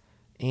 Yeah.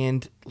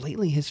 And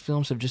lately his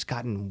films have just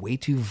gotten way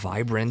too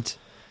vibrant.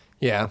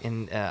 Yeah.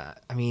 And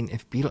I mean,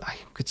 if I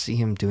could see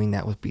him doing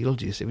that with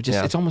Beetlejuice. It would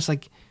just, it's almost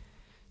like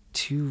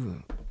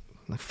too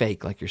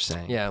fake, like you're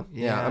saying. Yeah.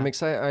 I'm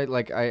excited.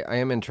 I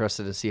am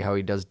interested to see how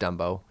he does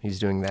Dumbo. He's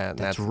doing that. And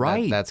That's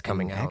right. That's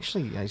coming and out.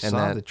 Actually, I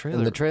saw the trailer.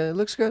 And the trailer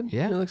looks good.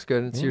 Yeah. It looks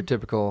good. It's your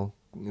typical.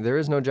 There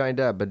is no Johnny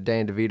Depp, but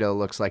Danny DeVito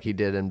looks like he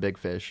did in Big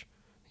Fish.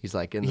 He's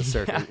like in the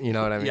circus. You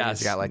know what I mean? Yes.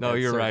 He's got like No,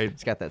 you're right.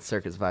 He's got that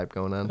circus vibe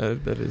going on.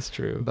 That is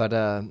true. But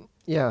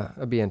yeah,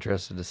 I'd be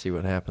interested to see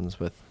what happens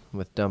with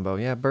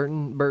Dumbo. Yeah,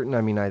 Burton.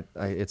 I mean,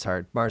 it's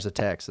hard. Mars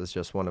Attacks is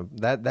just one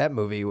of that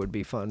movie would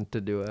be fun to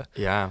do a.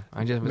 Yeah,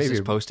 I just was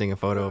just posting a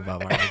photo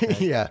about Mars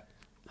Attacks. Yeah,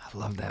 I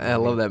love that. I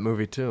love that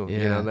movie too. Yeah.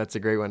 You know, that's a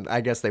great one.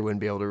 I guess they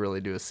wouldn't be able to really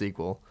do a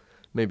sequel.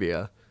 Maybe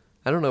I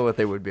don't know what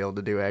they would be able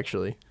to do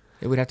actually.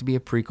 It would have to be a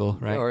prequel,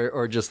 right?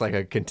 Or just like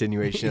a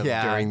continuation of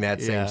during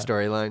that same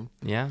storyline.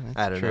 Yeah, that's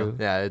I don't true. know.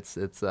 Yeah, it's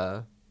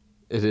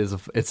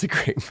a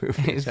great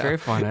movie. It's very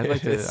fun. I'd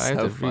like to. It's I have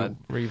so to fun.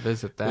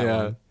 revisit that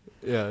Yeah, one.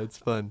 yeah, it's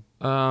fun.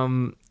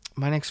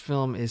 My next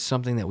film is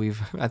something that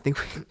we've.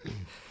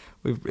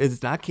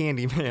 It's not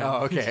Candyman.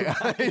 Oh, okay.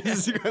 I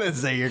was gonna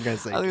say you're gonna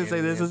say. I was gonna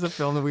say this is a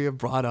film that we have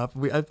brought up.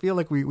 I feel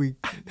like we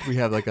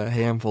have like a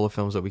handful of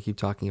films that we keep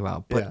talking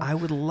about, but Yeah. I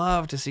would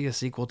love to see a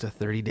sequel to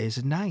 30 Days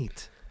a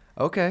Night.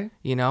 Okay.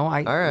 You know,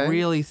 I All right.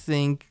 really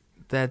think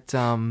that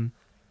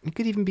it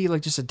could even be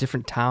like just a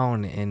different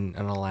town in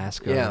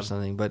Alaska Yeah. or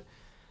something. But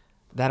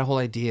that whole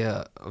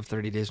idea of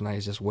 30 Days a Night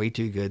is just way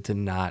too good to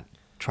not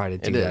try to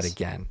do that is.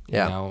 again.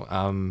 Yeah. You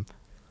know,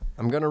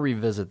 I'm gonna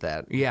revisit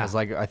that. Yeah. Because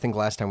like I think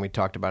last time we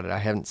talked about it, I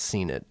haven't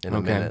seen it in a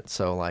Okay. minute.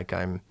 So like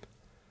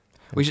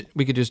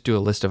we could just do a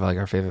list of like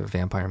our favorite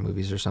vampire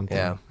movies or something.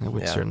 Yeah. It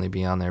would Yeah. certainly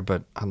be on there.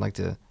 But I'd like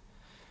to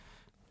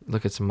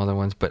look at some other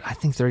ones. But I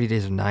think 30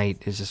 Days a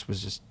Night was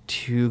just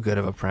too good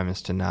of a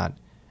premise to not.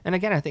 And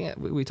again, I think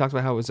we talked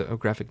about how it was a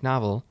graphic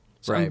novel.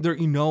 So Right.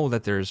 you know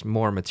that there's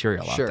more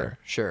material out there.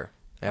 Sure.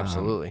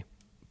 Absolutely.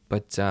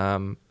 But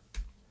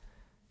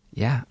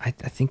yeah, I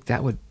think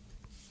that would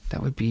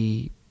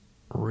be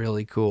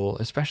really cool.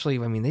 Especially,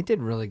 I mean, they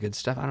did really good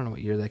stuff. I don't know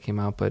what year that came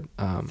out, but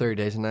 30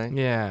 Days a Night?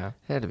 yeah,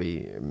 It had to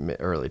be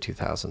early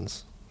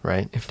 2000s,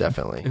 right?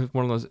 Definitely. it was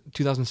one of those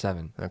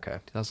 2007. Okay.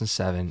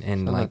 2007,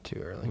 and So like not too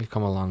early. we've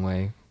come a long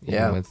way. you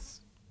Yeah. know, with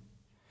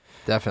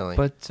Definitely.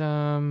 but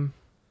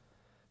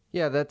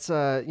yeah, that's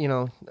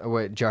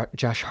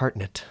Josh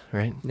Hartnett,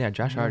 right? yeah,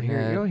 Josh You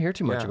Hartnett. don't hear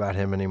too much Yeah. about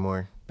him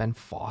anymore. Ben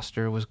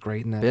Foster was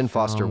great in that. Ben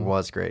Foster film.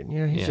 was great. You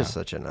know, he's Yeah. just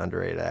such an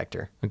underrated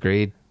actor.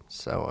 Agreed.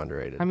 So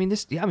underrated. I mean,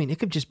 it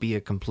could just be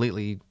a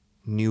completely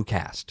new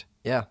cast.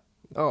 Yeah.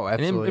 Oh, And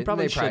absolutely. it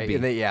probably They should be.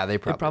 They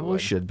It probably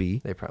would. should be.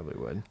 They probably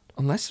would.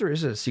 Unless there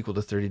is a sequel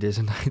to 30 Days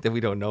a Night that we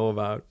don't know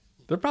about.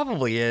 There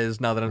probably is,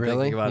 now that I'm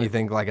Really? thinking about You it.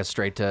 think like a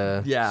straight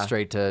to Yeah.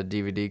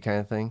 DVD kind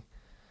of thing?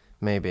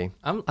 Maybe.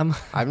 I'm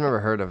I've never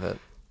heard of it,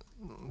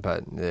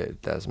 but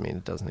it doesn't mean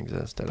it doesn't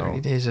exist at 30 all.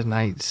 Days a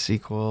Night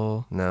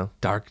sequel. No,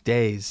 Dark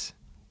Days.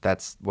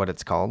 that's what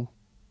it's called.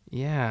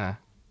 Yeah.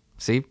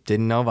 See,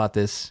 didn't know about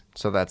this.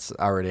 So that's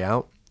already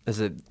out. Is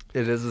it?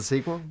 It is a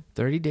sequel.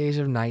 30 Days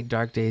of Night,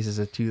 Dark Days is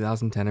a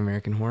 2010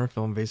 American horror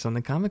film based on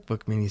the comic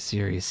book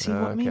miniseries. See,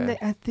 what I mean? Okay.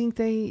 I think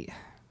they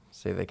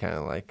See, they kind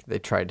of they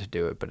tried to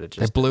do it, but it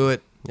just blew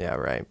it. Yeah,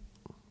 right.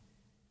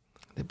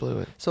 They blew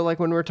it. So like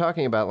when we're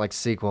talking about like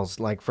sequels,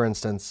 like for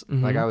instance,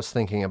 like I was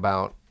thinking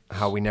about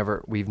how we've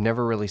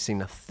never really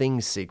seen a Thing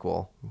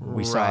sequel.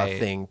 We saw a Right.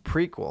 Thing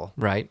prequel,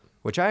 Right.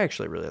 which I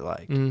actually really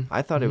liked.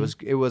 I thought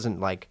it wasn't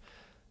like,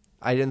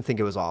 I didn't think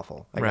it was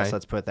awful. I guess Right.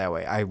 let's put it that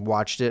way. I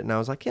watched it and I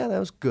was like, yeah, that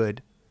was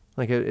good.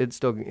 Like it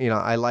still,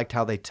 I liked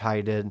how they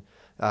tied in.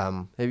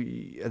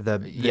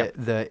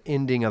 The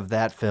ending of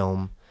that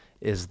film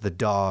is the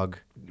dog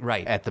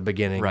Right. at the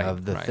beginning Right,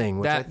 of the right. thing,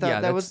 which That- I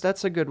thought yeah,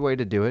 that's a good way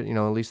to do it. At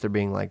least they're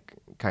being like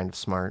kind of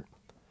smart.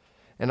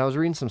 And I was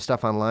reading some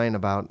stuff online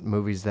about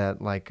movies that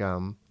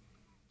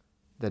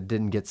that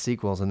didn't get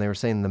sequels, and they were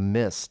saying The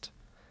Mist.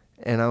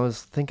 And I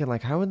was thinking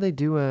like, how would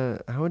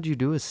you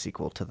do a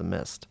sequel to The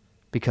Mist?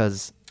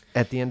 Because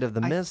at the end of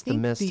The Mist, I think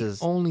The Mist the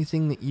is only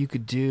thing that you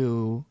could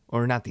do,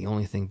 or not the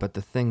only thing, but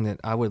the thing that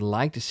I would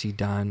like to see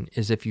done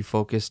is if you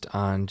focused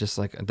on just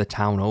like the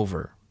town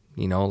over,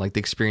 like the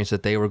experience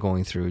that they were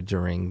going through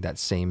during that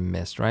same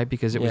Mist, right?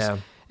 Because it was, Yeah.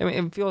 I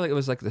mean, I feel like it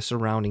was like the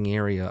surrounding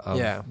area of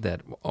Yeah.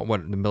 that,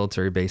 what the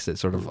military base that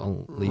sort of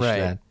unleashed Right.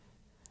 that.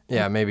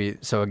 yeah, maybe.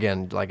 So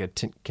again, like a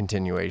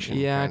continuation.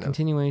 Yeah, kind of.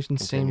 continuation,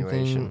 same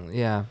Continuation. thing.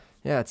 Yeah.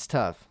 Yeah, it's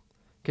tough.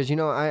 Because,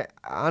 I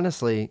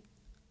honestly,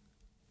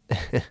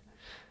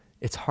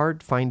 it's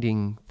hard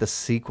finding the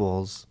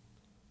sequels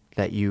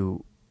that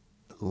you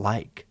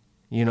like.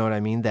 You know what I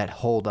mean? That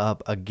hold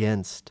up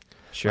against.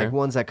 Sure. Like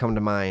ones that come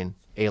to mind,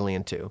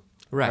 Alien 2.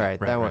 Right, All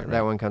right, right, that right, that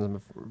right. one comes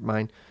to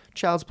mind.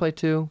 Child's Play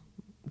 2.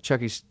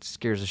 Chucky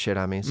scares the shit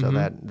out of me, so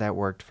that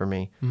worked for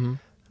me.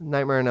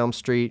 Nightmare on Elm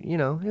Street,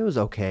 it was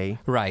okay.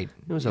 Right.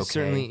 It was okay.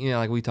 Certainly,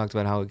 like we talked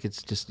about how it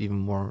gets just even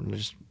more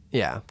just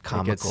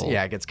comical.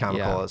 It gets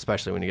comical,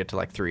 especially when you get to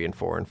like 3 and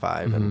 4 and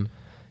 5. And,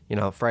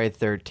 Friday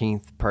the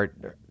 13th Part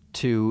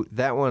 2,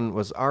 that one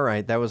was all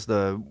right. That was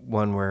the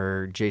one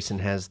where Jason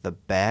has the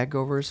bag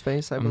over his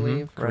face, I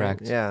believe.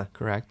 Correct. Right? Yeah.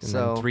 Correct. And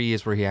then 3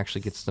 is where he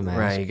actually gets the mask.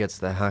 Right, he gets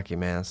the hockey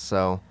mask.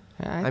 So,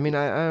 I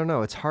don't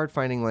know. It's hard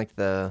finding like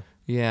the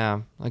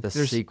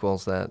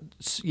sequels that...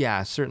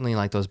 Yeah, certainly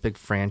like those big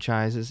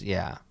franchises.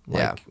 Yeah.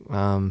 Like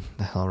the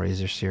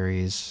Hellraiser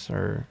series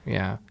or,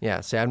 yeah.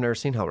 Yeah, see, I've never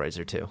seen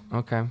Hellraiser 2.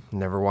 Okay.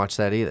 Never watched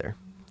that either.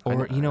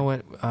 Or, you know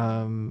what...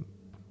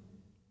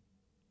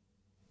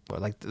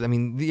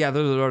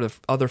 those are the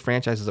other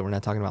franchises that we're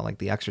not talking about. Like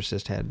The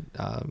Exorcist had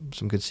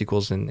some good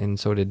sequels, and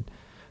so did...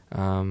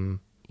 The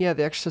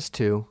Exorcist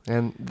 2,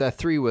 and the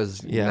 3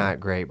 was not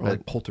great. But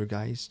like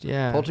Poltergeist,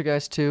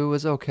 Poltergeist 2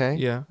 was okay.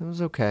 Yeah. It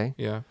was okay.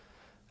 Yeah.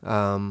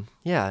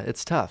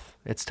 It's tough.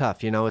 It's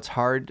tough. It's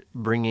hard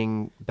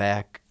bringing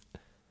back...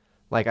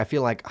 Like, I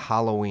feel like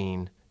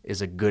Halloween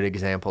is a good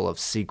example of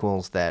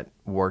sequels that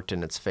worked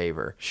in its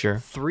favor. Sure.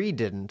 3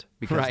 didn't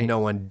because no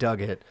one dug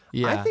it.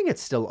 Yeah. I think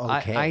it's still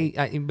okay.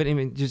 But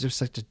there's just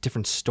such a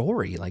different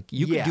story. Like,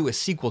 you could do a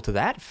sequel to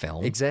that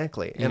film.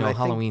 Exactly. And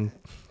Halloween,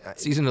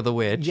 Season of the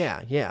Witch.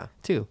 Yeah.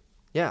 Too.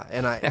 Yeah,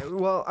 and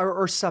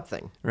or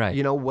something. Right.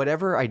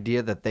 Whatever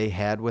idea that they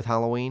had with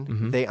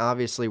Halloween, they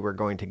obviously were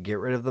going to get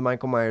rid of the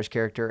Michael Myers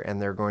character,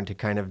 and they're going to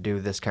kind of do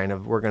this kind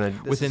of,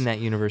 within that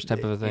universe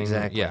type of a thing.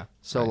 Exactly. Yeah.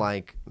 So,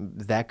 like,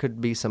 that could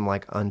be some,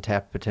 like,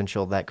 untapped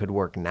potential that could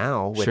work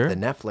now with the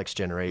Netflix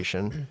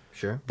generation.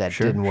 That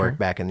didn't work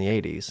back in the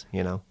 80s,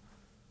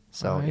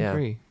 So, I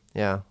agree.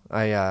 Yeah.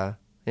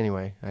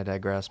 Anyway, I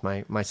digress.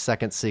 My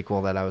second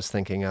sequel that I was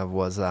thinking of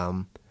was,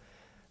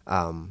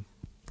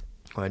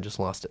 I just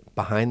lost it.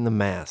 Behind the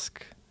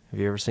Mask. Have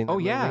you ever seen that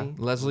movie?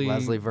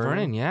 Leslie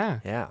Vernon. Yeah,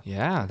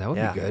 that would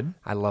be good.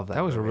 I love that.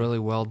 That was movie. a really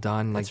well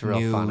done, like, real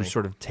new funny.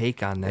 sort of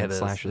take on that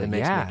slasher. It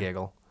makes me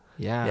giggle.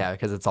 Yeah,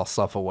 because it's all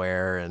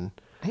self-aware and.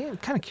 Hey, I'm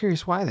kind of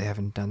curious why they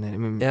haven't done that. I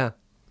mean,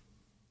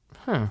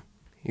 Huh.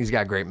 He's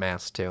got great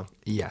masks too.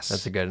 Yes,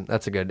 that's a good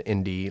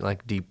indie,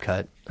 like, deep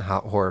cut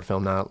horror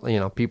film now.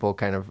 People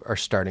kind of are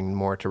starting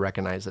more to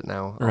recognize it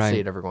now. I'll see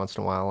it every once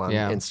in a while on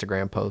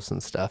Instagram posts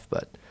and stuff,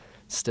 but.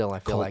 Still, I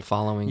feel cult like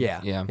following.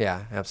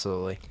 Yeah,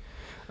 absolutely.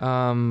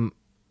 I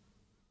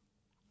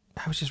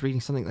was just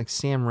reading something like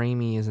Sam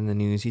Raimi is in the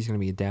news. He's going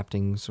to be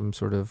adapting some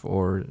sort of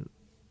or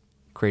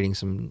creating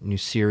some new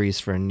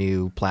series for a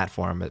new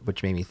platform,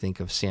 which made me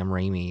think of Sam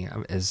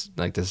Raimi as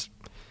like this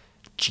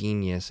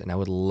genius. And I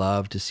would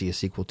love to see a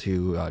sequel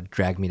to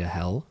Drag Me to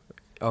Hell.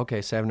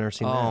 Okay, so I've never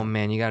seen that. Oh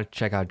man, you got to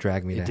check out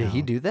Drag Me to Hell. Did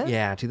he do that?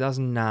 Yeah,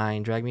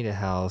 2009, Drag Me to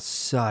Hell.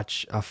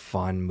 Such a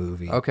fun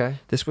movie. Okay,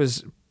 this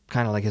was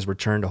kind of like his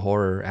return to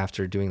horror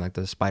after doing like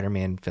the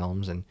Spider-Man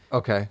films, and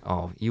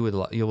you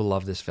will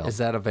love this film. Is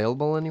that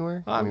available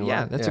anywhere?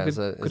 That's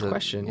a good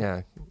question.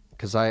 Yeah,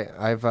 because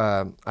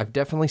I've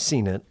definitely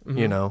seen it,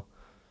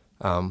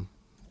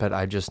 but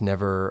I just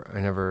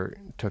never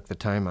took the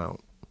time out.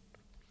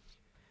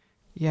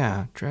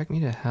 Yeah, Drag Me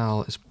to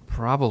Hell is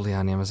probably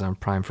on Amazon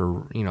Prime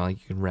for like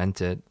you can rent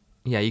it.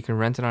 Yeah, you can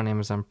rent it on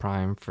Amazon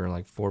Prime for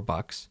like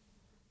 $4.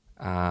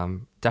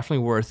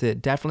 Definitely worth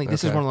it. Definitely,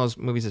 this is one of those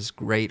movies that's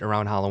great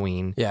around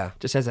Halloween. Yeah,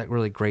 just has that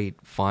really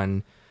great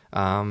fun.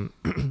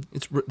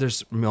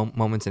 There's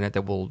moments in it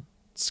that will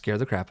scare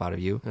the crap out of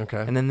you.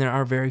 Okay, and then there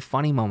are very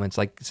funny moments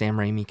like Sam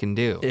Raimi can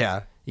do.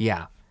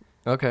 Yeah.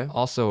 Okay.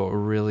 Also, a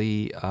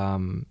really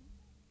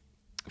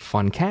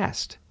fun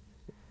cast.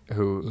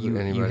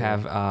 You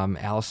have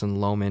Alison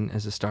Lohman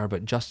as a star,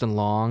 but Justin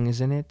Long is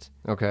in it.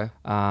 Okay.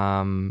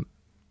 Man,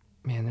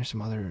 there's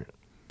some other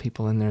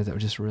people in there that were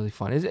just really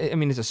fun. It's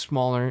a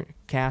smaller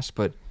cast,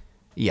 but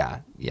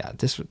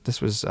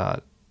this was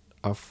a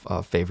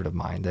favorite of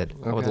mine that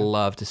I would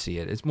love to see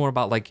it. It's more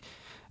about like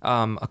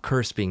a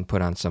curse being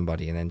put on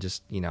somebody, and then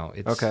just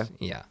it's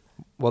yeah.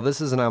 Well,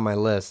 this isn't on my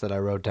list that I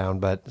wrote down,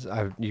 but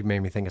you made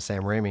me think of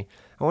Sam Raimi.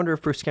 I wonder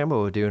if Bruce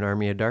Campbell would do an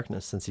Army of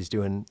Darkness since he's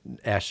doing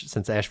Ash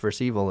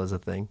vs. Evil is a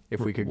thing.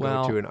 If we could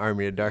go to an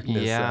Army of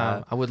Darkness.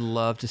 Yeah, I would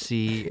love to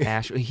see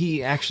Ash.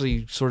 He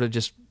actually sort of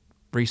just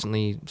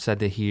recently said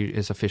that he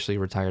is officially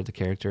retired the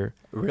character.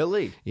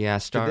 Really? Yeah,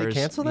 Starz. Did they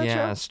cancel that show?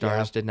 Yeah,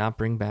 Starz did not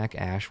bring back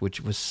Ash, which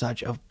was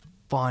such a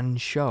fun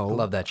show. I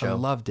love that show. I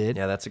loved it.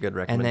 Yeah, that's a good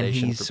recommendation. And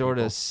then he for sort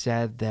people. of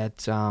said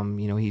that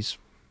he's.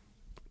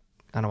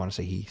 I don't want to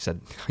say he said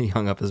he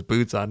hung up his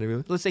boots on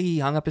him. Let's say he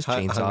hung up his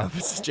chainsaw. Hung up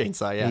his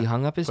chainsaw, yeah. He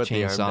hung up his Put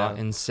chainsaw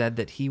and said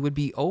that he would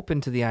be open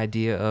to the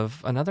idea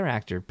of another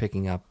actor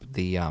picking up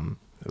the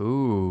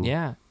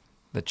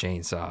the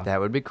chainsaw. That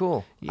would be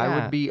cool. Yeah. I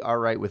would be all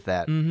right with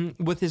that.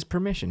 Mm-hmm. With his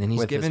permission. And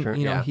he's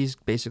he's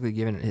basically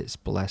given his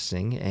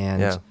blessing.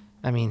 And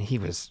he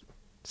was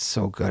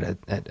so good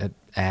at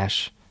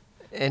Ash.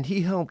 And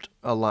he helped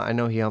a lot. I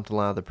know he helped a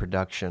lot of the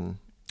production.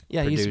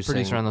 Yeah, he's a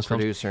producer on those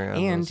films.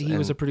 And he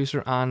was a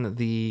producer on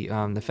the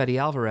Fede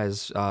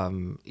Alvarez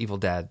Evil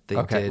Dead.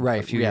 They did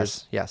a few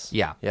years. Yes.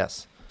 Yeah.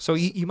 Yes. So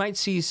you might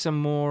see some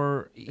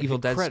more Evil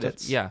Dead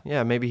credits. stuff. Yeah.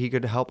 Yeah, maybe he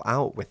could help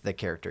out with the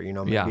character.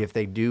 Maybe Yeah. if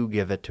they do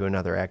give it to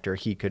another actor,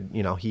 he could,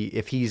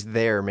 if he's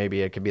there,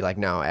 maybe it could be like,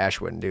 no, Ash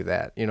wouldn't do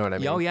that. You know what I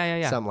mean? Oh,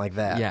 yeah. Something like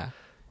that. Yeah.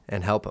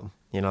 And help him.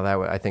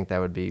 I think that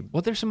would be.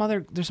 Well, there's some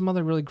other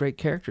really great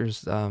characters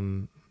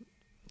from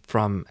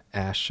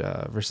Ash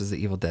versus the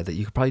Evil Dead that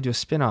you could probably do a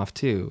spin-off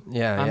too.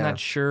 Yeah, I'm yeah. not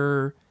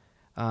sure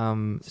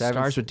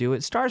Stars would do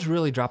it. Stars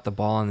really dropped the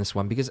ball on this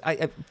one because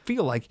I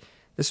feel like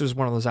this was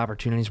one of those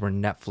opportunities where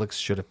Netflix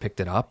should have picked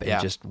it up and Yeah.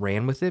 just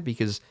ran with it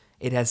because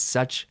it has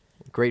such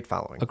Great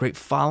following. a great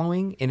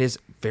following and is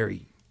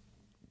very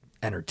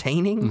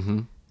entertaining. Mm-hmm.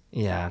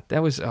 Yeah,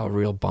 that was a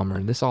real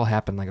bummer. This all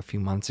happened like a few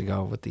months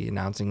ago with the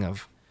announcing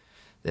of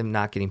them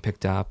not getting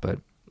picked up, but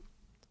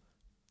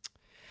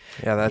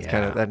Yeah, that's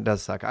Yeah. that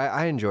does suck.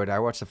 I enjoyed it. I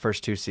watched the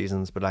first 2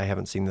 seasons, but I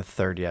haven't seen the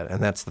third yet,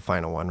 and that's the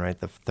final one, right?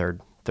 The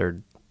third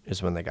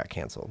is when they got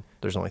canceled.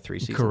 There's only 3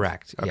 seasons.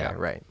 correct. Okay, Yeah,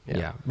 right.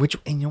 Yeah. Which,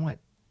 and you know what?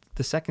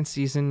 The second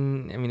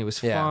season, I mean, it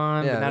was Yeah.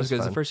 fun, Yeah, but it not was as good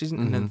as the fun. first season.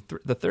 And then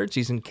the third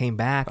season came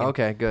back. And,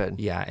 Okay, good.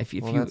 Yeah, if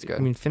Well, you, that's good. I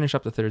mean, finish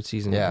up the third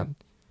season. Yeah.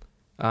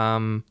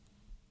 Um,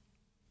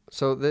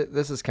 So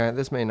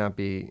this may not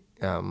be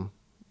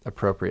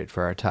appropriate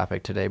for our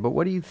topic today, but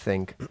what do you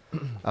think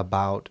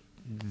about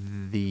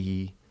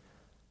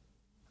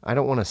I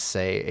don't want to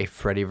say a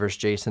Freddy vs.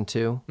 Jason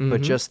 2,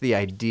 but just the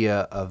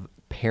idea of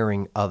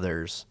pairing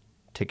others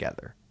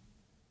together.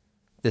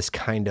 This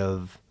kind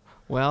of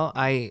well,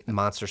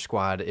 Monster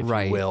Squad, if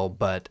Right. you will,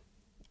 but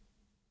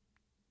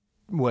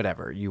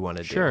whatever you want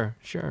to do.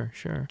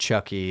 sure.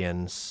 Chucky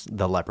and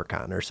the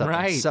Leprechaun or something,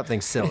 Right. something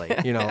silly.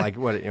 Like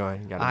what you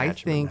gotta I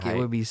match them in think it height.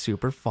 would be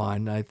super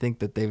fun. I think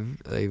that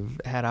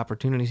they've had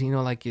opportunities.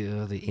 Like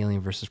the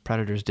Alien versus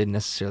Predators didn't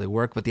necessarily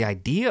work, but the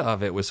idea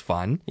of it was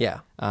fun.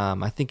 Yeah.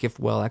 I think if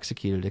well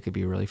executed, it could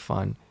be really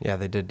fun. Yeah,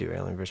 they did do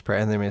Alien vs.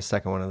 Predator, and they made a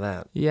second one of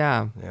that,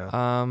 Yeah.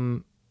 Yeah.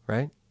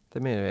 right? They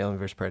made an Alien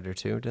vs. Predator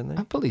 2, didn't I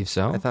they? believe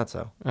so. I thought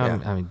so. I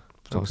Yeah. mean,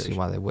 don't pretty see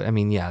why they would. I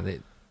mean, yeah,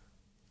 it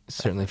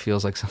certainly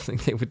feels like something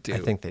they would do. I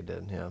think they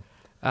did, yeah.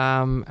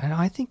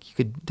 I think you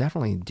could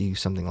definitely do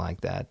something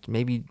like that.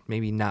 Maybe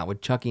not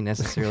with Chucky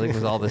necessarily,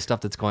 with all the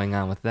stuff that's going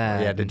on with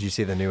that. Yeah, did you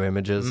see the new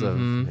images of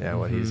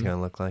what he's going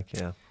to look like?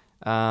 Yeah.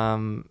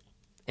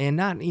 And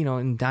not,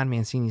 and Don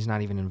Mancini's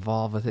not even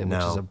involved with it, which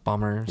No. is a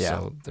bummer. Yeah.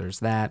 So there's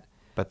that.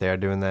 But they are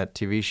doing that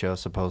TV show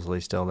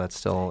supposedly still. That's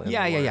still in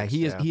Yeah. the works,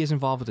 He is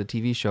involved with the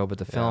TV show, but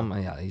the film,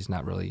 he's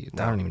not really. I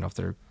don't even know if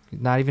they're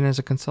not even as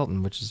a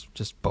consultant, which is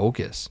just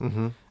bogus.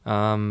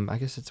 I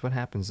guess it's what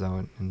happens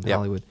though in Yep.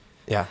 Hollywood.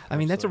 Yeah. I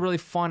mean, that's a really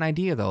fun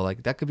idea though.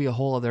 Like that could be a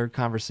whole other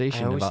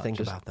conversation. I always about think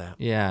just- about that.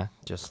 Yeah.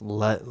 Just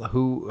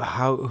who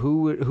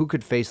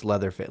could face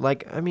Leatherface?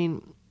 Like, I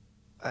mean,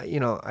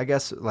 I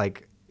guess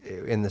like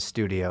in the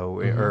studio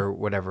or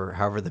whatever,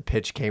 however the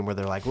pitch came where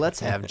they're like, let's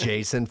have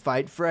Jason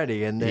fight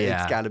Freddy, and then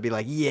Yeah. it's got to be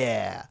like,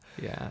 yeah,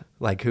 Yeah.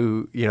 like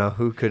who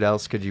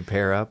else could you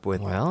pair up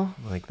with? Well,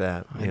 like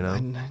that,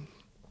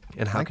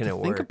 and how like can to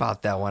it think work?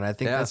 about that one. I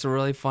think Yeah. that's a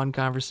really fun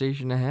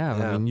conversation to have.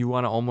 Yeah. I mean, you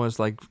want to almost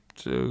like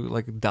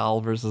doll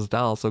versus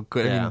doll. So I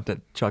Yeah. mean,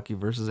 that Chucky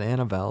versus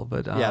Annabelle.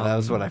 But Yeah, that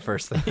was what I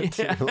first thought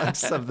too. Like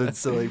something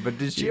silly. But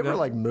did she ever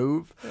like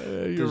move?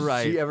 You're Did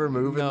right. she ever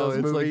move in those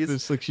it's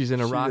movies? like she's in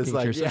a She was rocking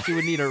like, chair. So yeah. she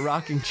would need a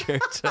rocking chair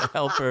to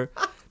help her,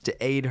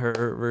 to aid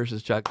her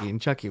versus Chucky.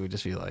 And Chucky would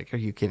just be like, "Are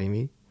you kidding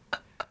me?"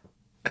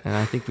 And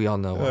I think we all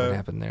know what would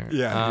happen there. he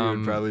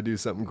would probably do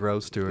something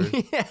gross to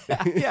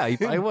her. yeah, he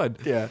probably would.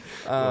 Yeah.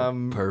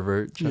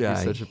 Pervert. Chucky's Yeah,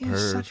 such a he's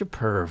perv. such a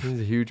perv.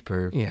 He's a huge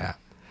perv. Yeah.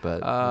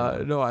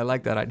 But No, I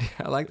like that idea.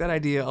 I like that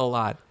idea a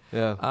lot.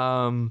 yeah.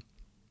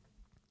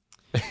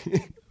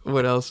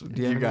 What else?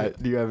 do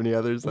you have any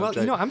others? Well,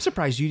 I'm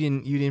surprised you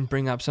didn't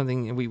bring up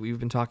something. We've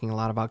been talking a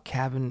lot about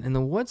Cabin in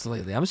the Woods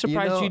lately. I'm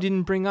surprised you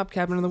didn't bring up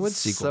Cabin in the Woods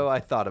sequel. So I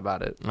thought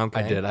about it.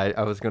 Okay. I did.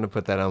 I was going to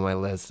put that on my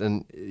list.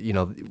 And,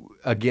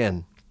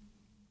 again,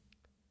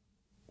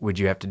 would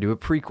you have to do a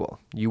prequel?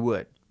 You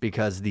would,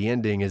 because the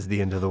ending is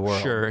the end of the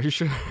world. Sure.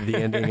 The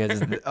ending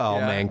is all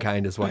Yeah.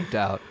 mankind is wiped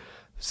out.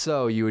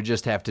 So you would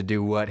just have to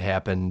do what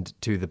happened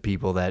to the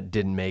people that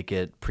didn't make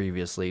it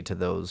previously to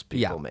those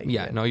people making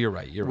it. No, you're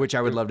right. You're Which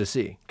I would love to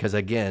see, because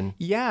again,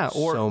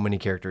 or so many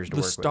characters to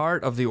the work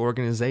start of the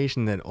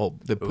organization that put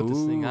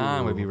this thing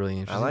on would be really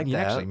interesting. I like You'd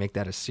that. actually make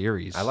that a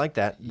series. I like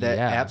that. Yeah.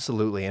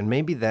 Absolutely. And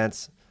maybe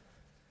that's,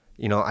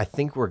 I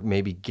think we're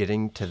maybe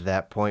getting to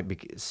that point,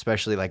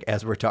 especially like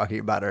as we're talking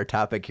about our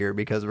topic here,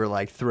 because we're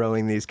like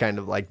throwing these kind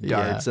of like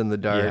darts in the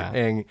dark. Yeah.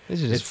 And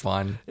This is just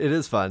fun. It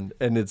is fun.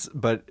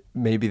 But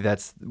maybe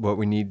that's what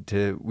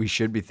we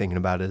should be thinking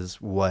about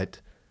is what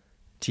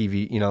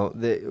TV,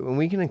 and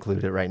we can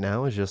include it right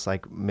now, is just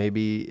like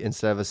maybe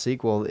instead of a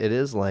sequel, it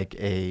is like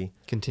a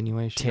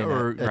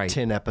Continuation.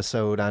 10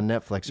 episode on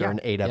Netflix or Yeah. an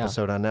 8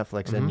 episode on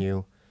Netflix, and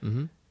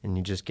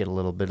you just get a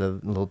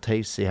little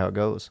taste, see how it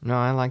goes. No,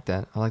 I like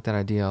that. I like that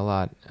idea a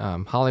lot.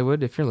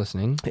 Hollywood, if you're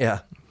listening,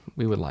 Yeah.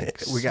 we would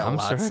like. We got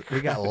lots. We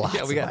got lots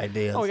Yeah, we got of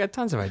ideas. Oh, we got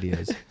tons of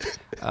ideas.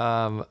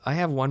 I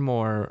have one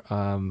more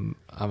on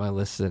my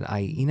list that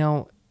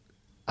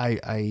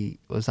I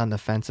was on the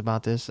fence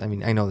about this. I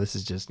mean, I know this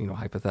is just,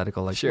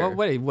 hypothetical. Like, Sure. well,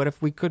 wait, what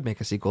if we could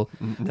make a sequel?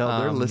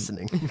 No, they're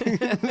listening.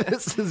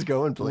 This is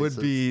going places.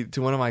 Would be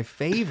to one of my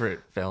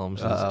favorite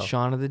films, is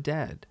Shaun of the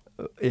Dead.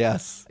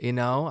 Yes.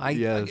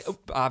 Yes.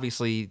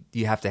 Obviously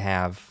you have to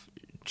have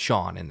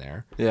Shaun in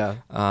there. Yeah.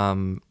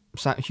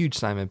 Huge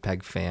Simon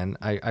Pegg fan.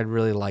 I'd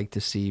really like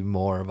to see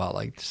more about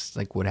just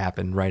what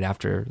happened right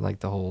after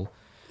the whole.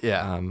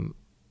 Yeah.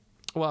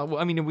 Well,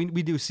 I mean,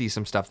 we do see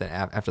some stuff that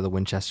after the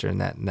Winchester and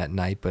that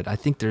night, but I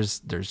think there's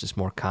just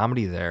more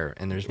comedy there,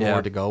 and there's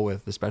more to go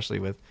with, especially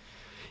with,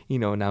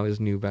 now his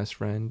new best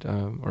friend,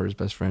 or his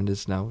best friend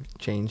is now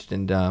changed,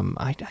 and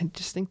I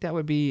just think that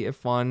would be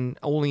fun,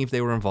 only if they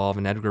were involved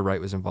and Edgar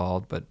Wright was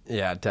involved, but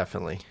Yeah,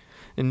 definitely.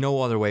 in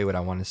no other way would I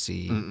want to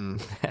see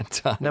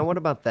that done. Now, what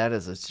about that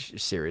as a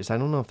series? I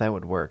don't know if that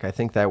would work. I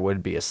think that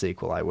would be a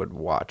sequel I would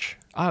watch.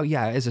 Oh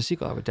yeah, as a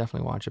sequel, I would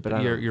definitely watch it.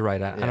 But you're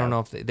right. I don't know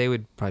if they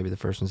would probably be the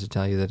first ones to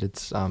tell you that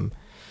it's well,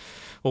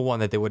 one,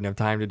 that they wouldn't have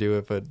time to do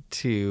it, but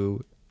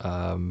two,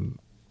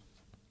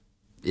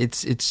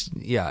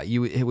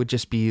 it would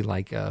just be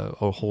like a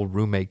whole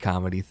roommate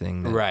comedy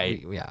thing,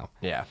 Right.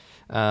 Yeah.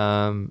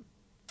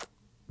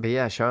 But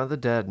yeah, Shaun of the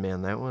Dead,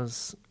 man, that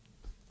was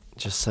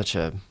just such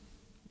a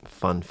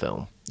fun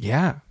film.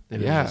 Yeah. It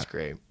was just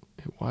great.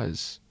 It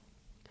was.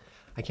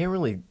 I can't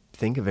really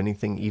think of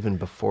anything even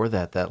before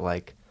that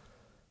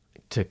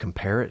to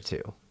compare it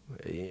to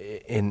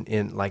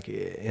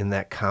in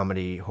that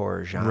comedy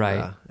horror genre.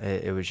 Right.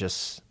 It was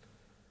just,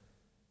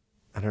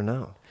 I don't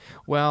know.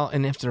 Well,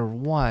 and if there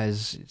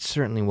was, it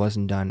certainly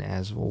wasn't done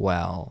as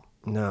well.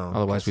 No.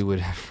 Otherwise, we would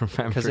have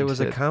remembered. Because it was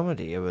a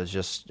comedy. It was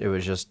just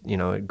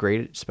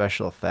great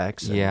special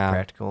effects and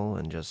practical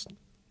and just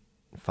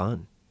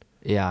fun.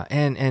 Yeah,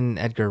 and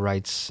Edgar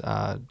Wright's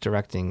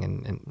directing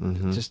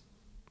and just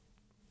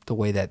the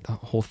way that the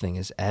whole thing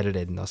is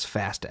edited and those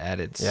fast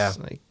edits. Yeah.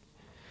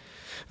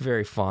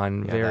 Very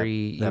fun,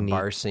 very that unique.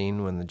 bar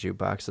scene when the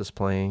jukebox is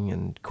playing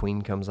and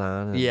Queen comes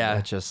on. And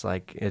it's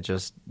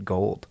just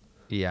gold.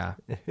 Yeah,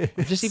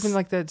 just even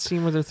that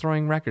scene where they're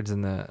throwing records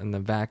in the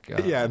back.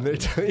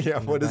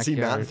 And what does he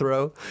not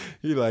throw?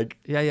 He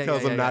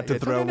tells them not to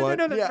throw one.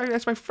 No,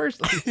 that's my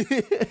first.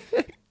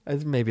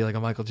 It's maybe like a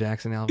Michael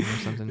Jackson album or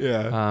something.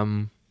 Yeah.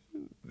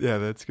 Yeah,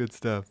 that's good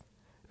stuff.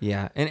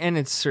 Yeah, and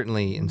it's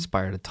certainly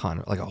inspired a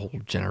ton, like a whole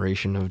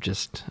generation of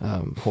just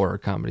horror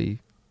comedy.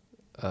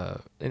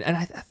 And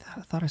I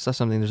thought I saw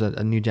something. There's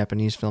a new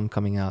Japanese film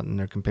coming out, and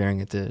they're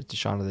comparing it to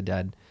Shaun of the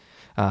Dead,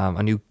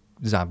 a new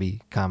zombie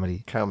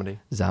comedy. Zombie?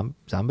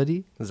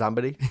 Zombie?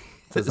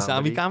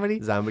 Zombie comedy?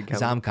 Zombie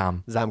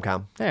comedy.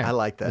 Zomcom. Yeah, I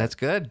like that. That's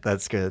good.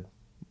 That's good.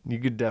 You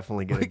could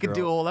definitely get We could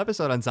do a whole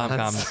episode on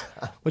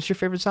Zomcom. What's your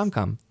favorite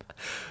Zomcom?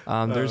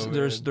 There's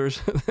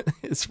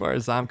as far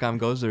as Zomcom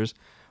goes,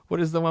 what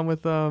is the one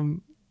with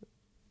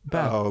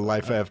Beth? Oh,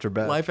 Life After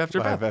Beth. Life After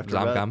Beth.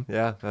 Zomcom.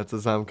 Yeah, that's a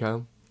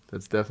Zomcom.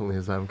 That's definitely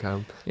a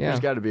Zomcom. Yeah. There's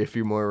got to be a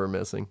few more we're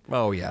missing.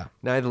 Oh, yeah.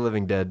 Night of the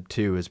Living Dead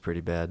 2 is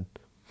pretty bad.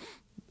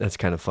 That's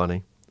kind of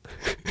funny.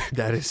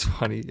 That is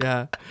funny.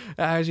 Yeah.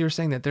 As you were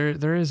saying that,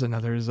 there is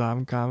another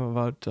Zomcom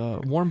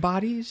about warm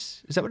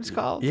bodies. Is that what it's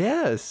called?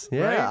 Yes.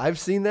 Yeah, Right? I've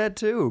seen that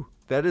too.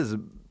 That is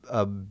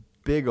a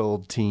big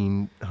old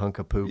teen hunk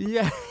of poop.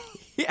 Yeah.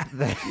 Yeah.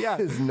 That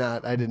is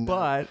not, I didn't know.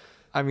 But,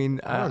 I mean,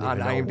 don't on even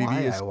know why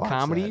IMDb, it's I watched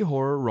comedy, that.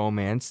 horror,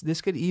 romance. This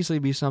could easily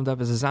be summed up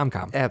as a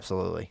Zomcom.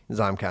 Absolutely.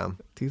 Zomcom.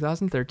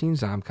 2013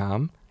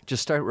 Zomcom.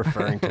 Just start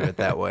referring to it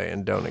that way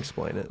and don't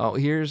explain it. Oh,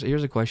 here's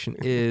a question.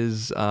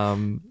 Is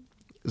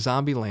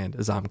Zombieland a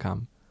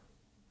Zomcom?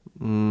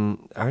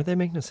 Are they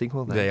making a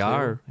sequel? To that They too?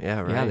 are. Yeah,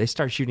 right. Yeah, they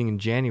start shooting in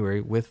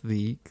January with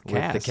the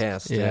cast. With the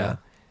cast, yeah.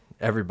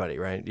 Everybody,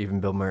 right? Even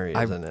Bill Murray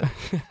is in it.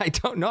 I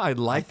don't know. I'd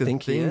like to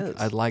think he is.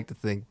 I'd like to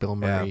think Bill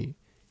Murray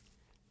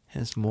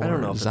has more I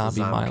don't know if it's a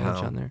zombie Zomcom.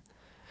 mileage on there.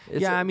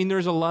 I mean,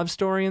 there's a love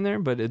story in there,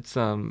 but it's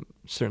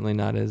certainly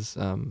not as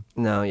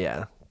No,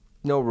 yeah.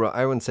 No,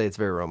 I wouldn't say it's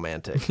very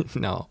romantic,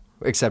 no.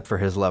 except for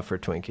his love for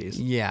Twinkies.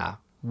 Yeah,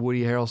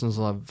 Woody Harrelson's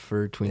love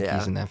for Twinkies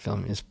Yeah. in that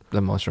film is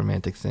the most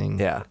romantic thing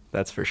Yeah,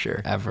 that's for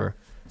sure. ever.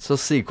 So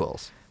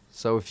sequels.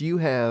 So if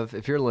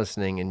you're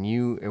listening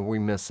and we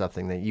missed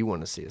something that you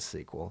want to see a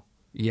sequel,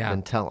 Yeah.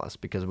 then tell us,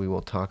 because we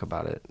will talk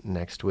about it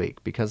next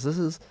week. Because this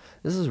is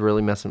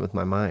really messing with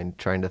my mind,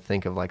 trying to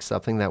think of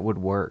something that would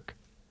work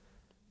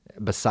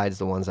besides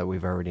the ones that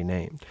we've already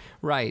named.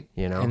 Right.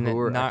 And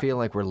that I feel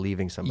like we're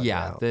leaving somebody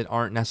out. that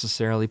aren't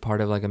necessarily part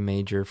of a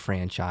major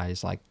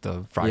franchise like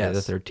the Friday the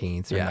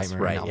 13th or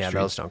Nightmare on Elm Street.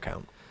 those don't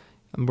count.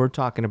 And we're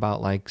talking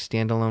about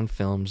standalone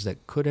films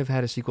that could have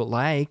had a sequel,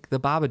 like The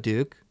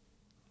Babadook,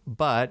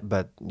 but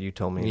But you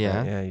told me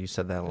you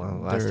said that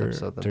last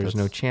episode. There's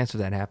no chance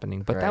of that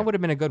happening. But Right. that would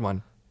have been a good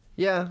one.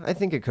 Yeah, I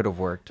think it could have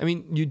worked. I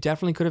mean, you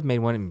definitely could have made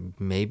one,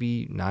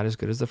 maybe not as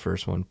good as the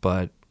first one,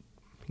 but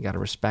you got to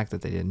respect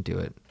that they didn't do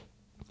it.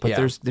 But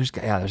Yeah. there's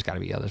got to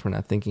be others we're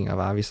not thinking of,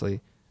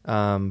 obviously.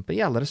 But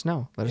yeah, let us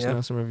know. Let us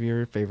know some of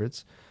your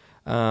favorites.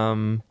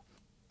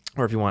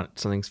 Or if you want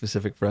something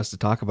specific for us to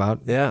talk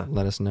about, Yeah.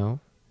 let us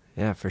know.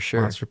 Yeah, for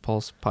sure. Monster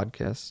Pulse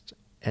Podcast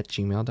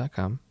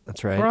horrorfilms@gmail.com.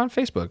 That's right. We're on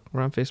Facebook.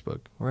 We're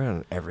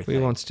on everything.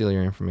 We won't steal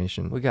your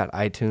information. We got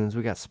iTunes.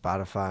 We got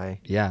Spotify.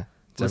 Yeah.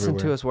 Listen to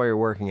everywhere. us while you're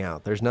working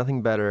out. There's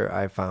nothing better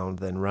I found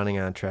than running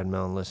on a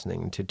treadmill and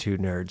listening to two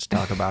nerds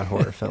talk about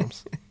horror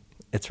films.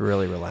 It's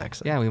really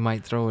relaxing. Yeah, we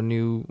might throw a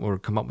new or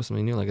come up with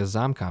something new like a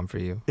Zomcom for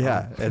you.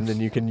 Yeah, and then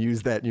you can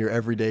use that in your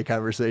everyday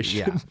conversation.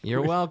 Yeah,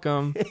 you're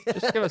welcome.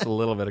 Just give us a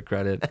little bit of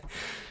credit.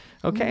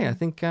 Okay, I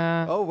think.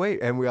 Oh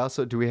wait, and we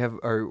also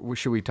or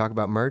should we talk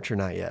about merch or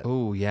not yet?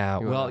 Oh yeah.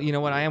 Well, you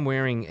know what? I am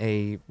wearing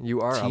a.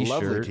 You are t-shirt, a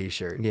lovely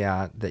T-shirt.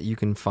 Yeah, that you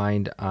can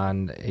find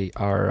on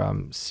our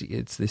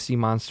it's the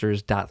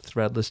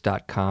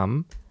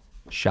seamonsters.threadless.com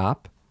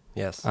shop.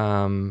 Yes.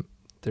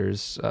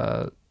 There's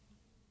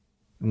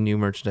new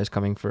merchandise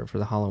coming for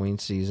the Halloween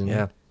season.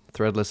 Yeah.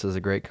 Threadless is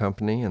a great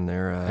company, and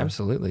they're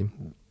absolutely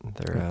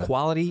they're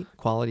quality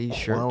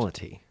shirt.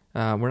 quality.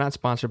 We're not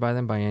sponsored by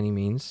them by any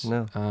means.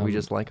 No, we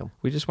just like them.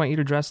 We just want you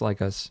to dress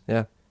like us.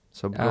 Yeah.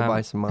 So go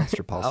buy some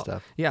Monster Paul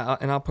stuff. Yeah,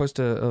 and I'll post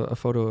a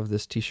photo of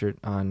this T-shirt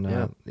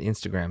on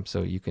Instagram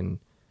so you can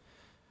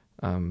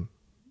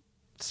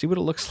see what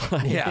it looks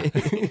like. Yeah.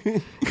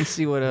 You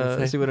see what a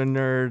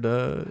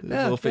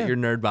nerd will fit your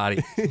nerd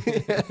body.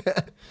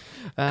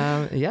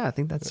 Yeah, I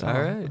think that's all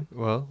right.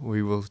 Well,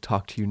 we will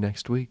talk to you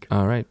next week.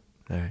 All right.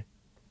 All right.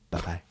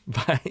 Bye-bye.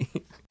 Bye.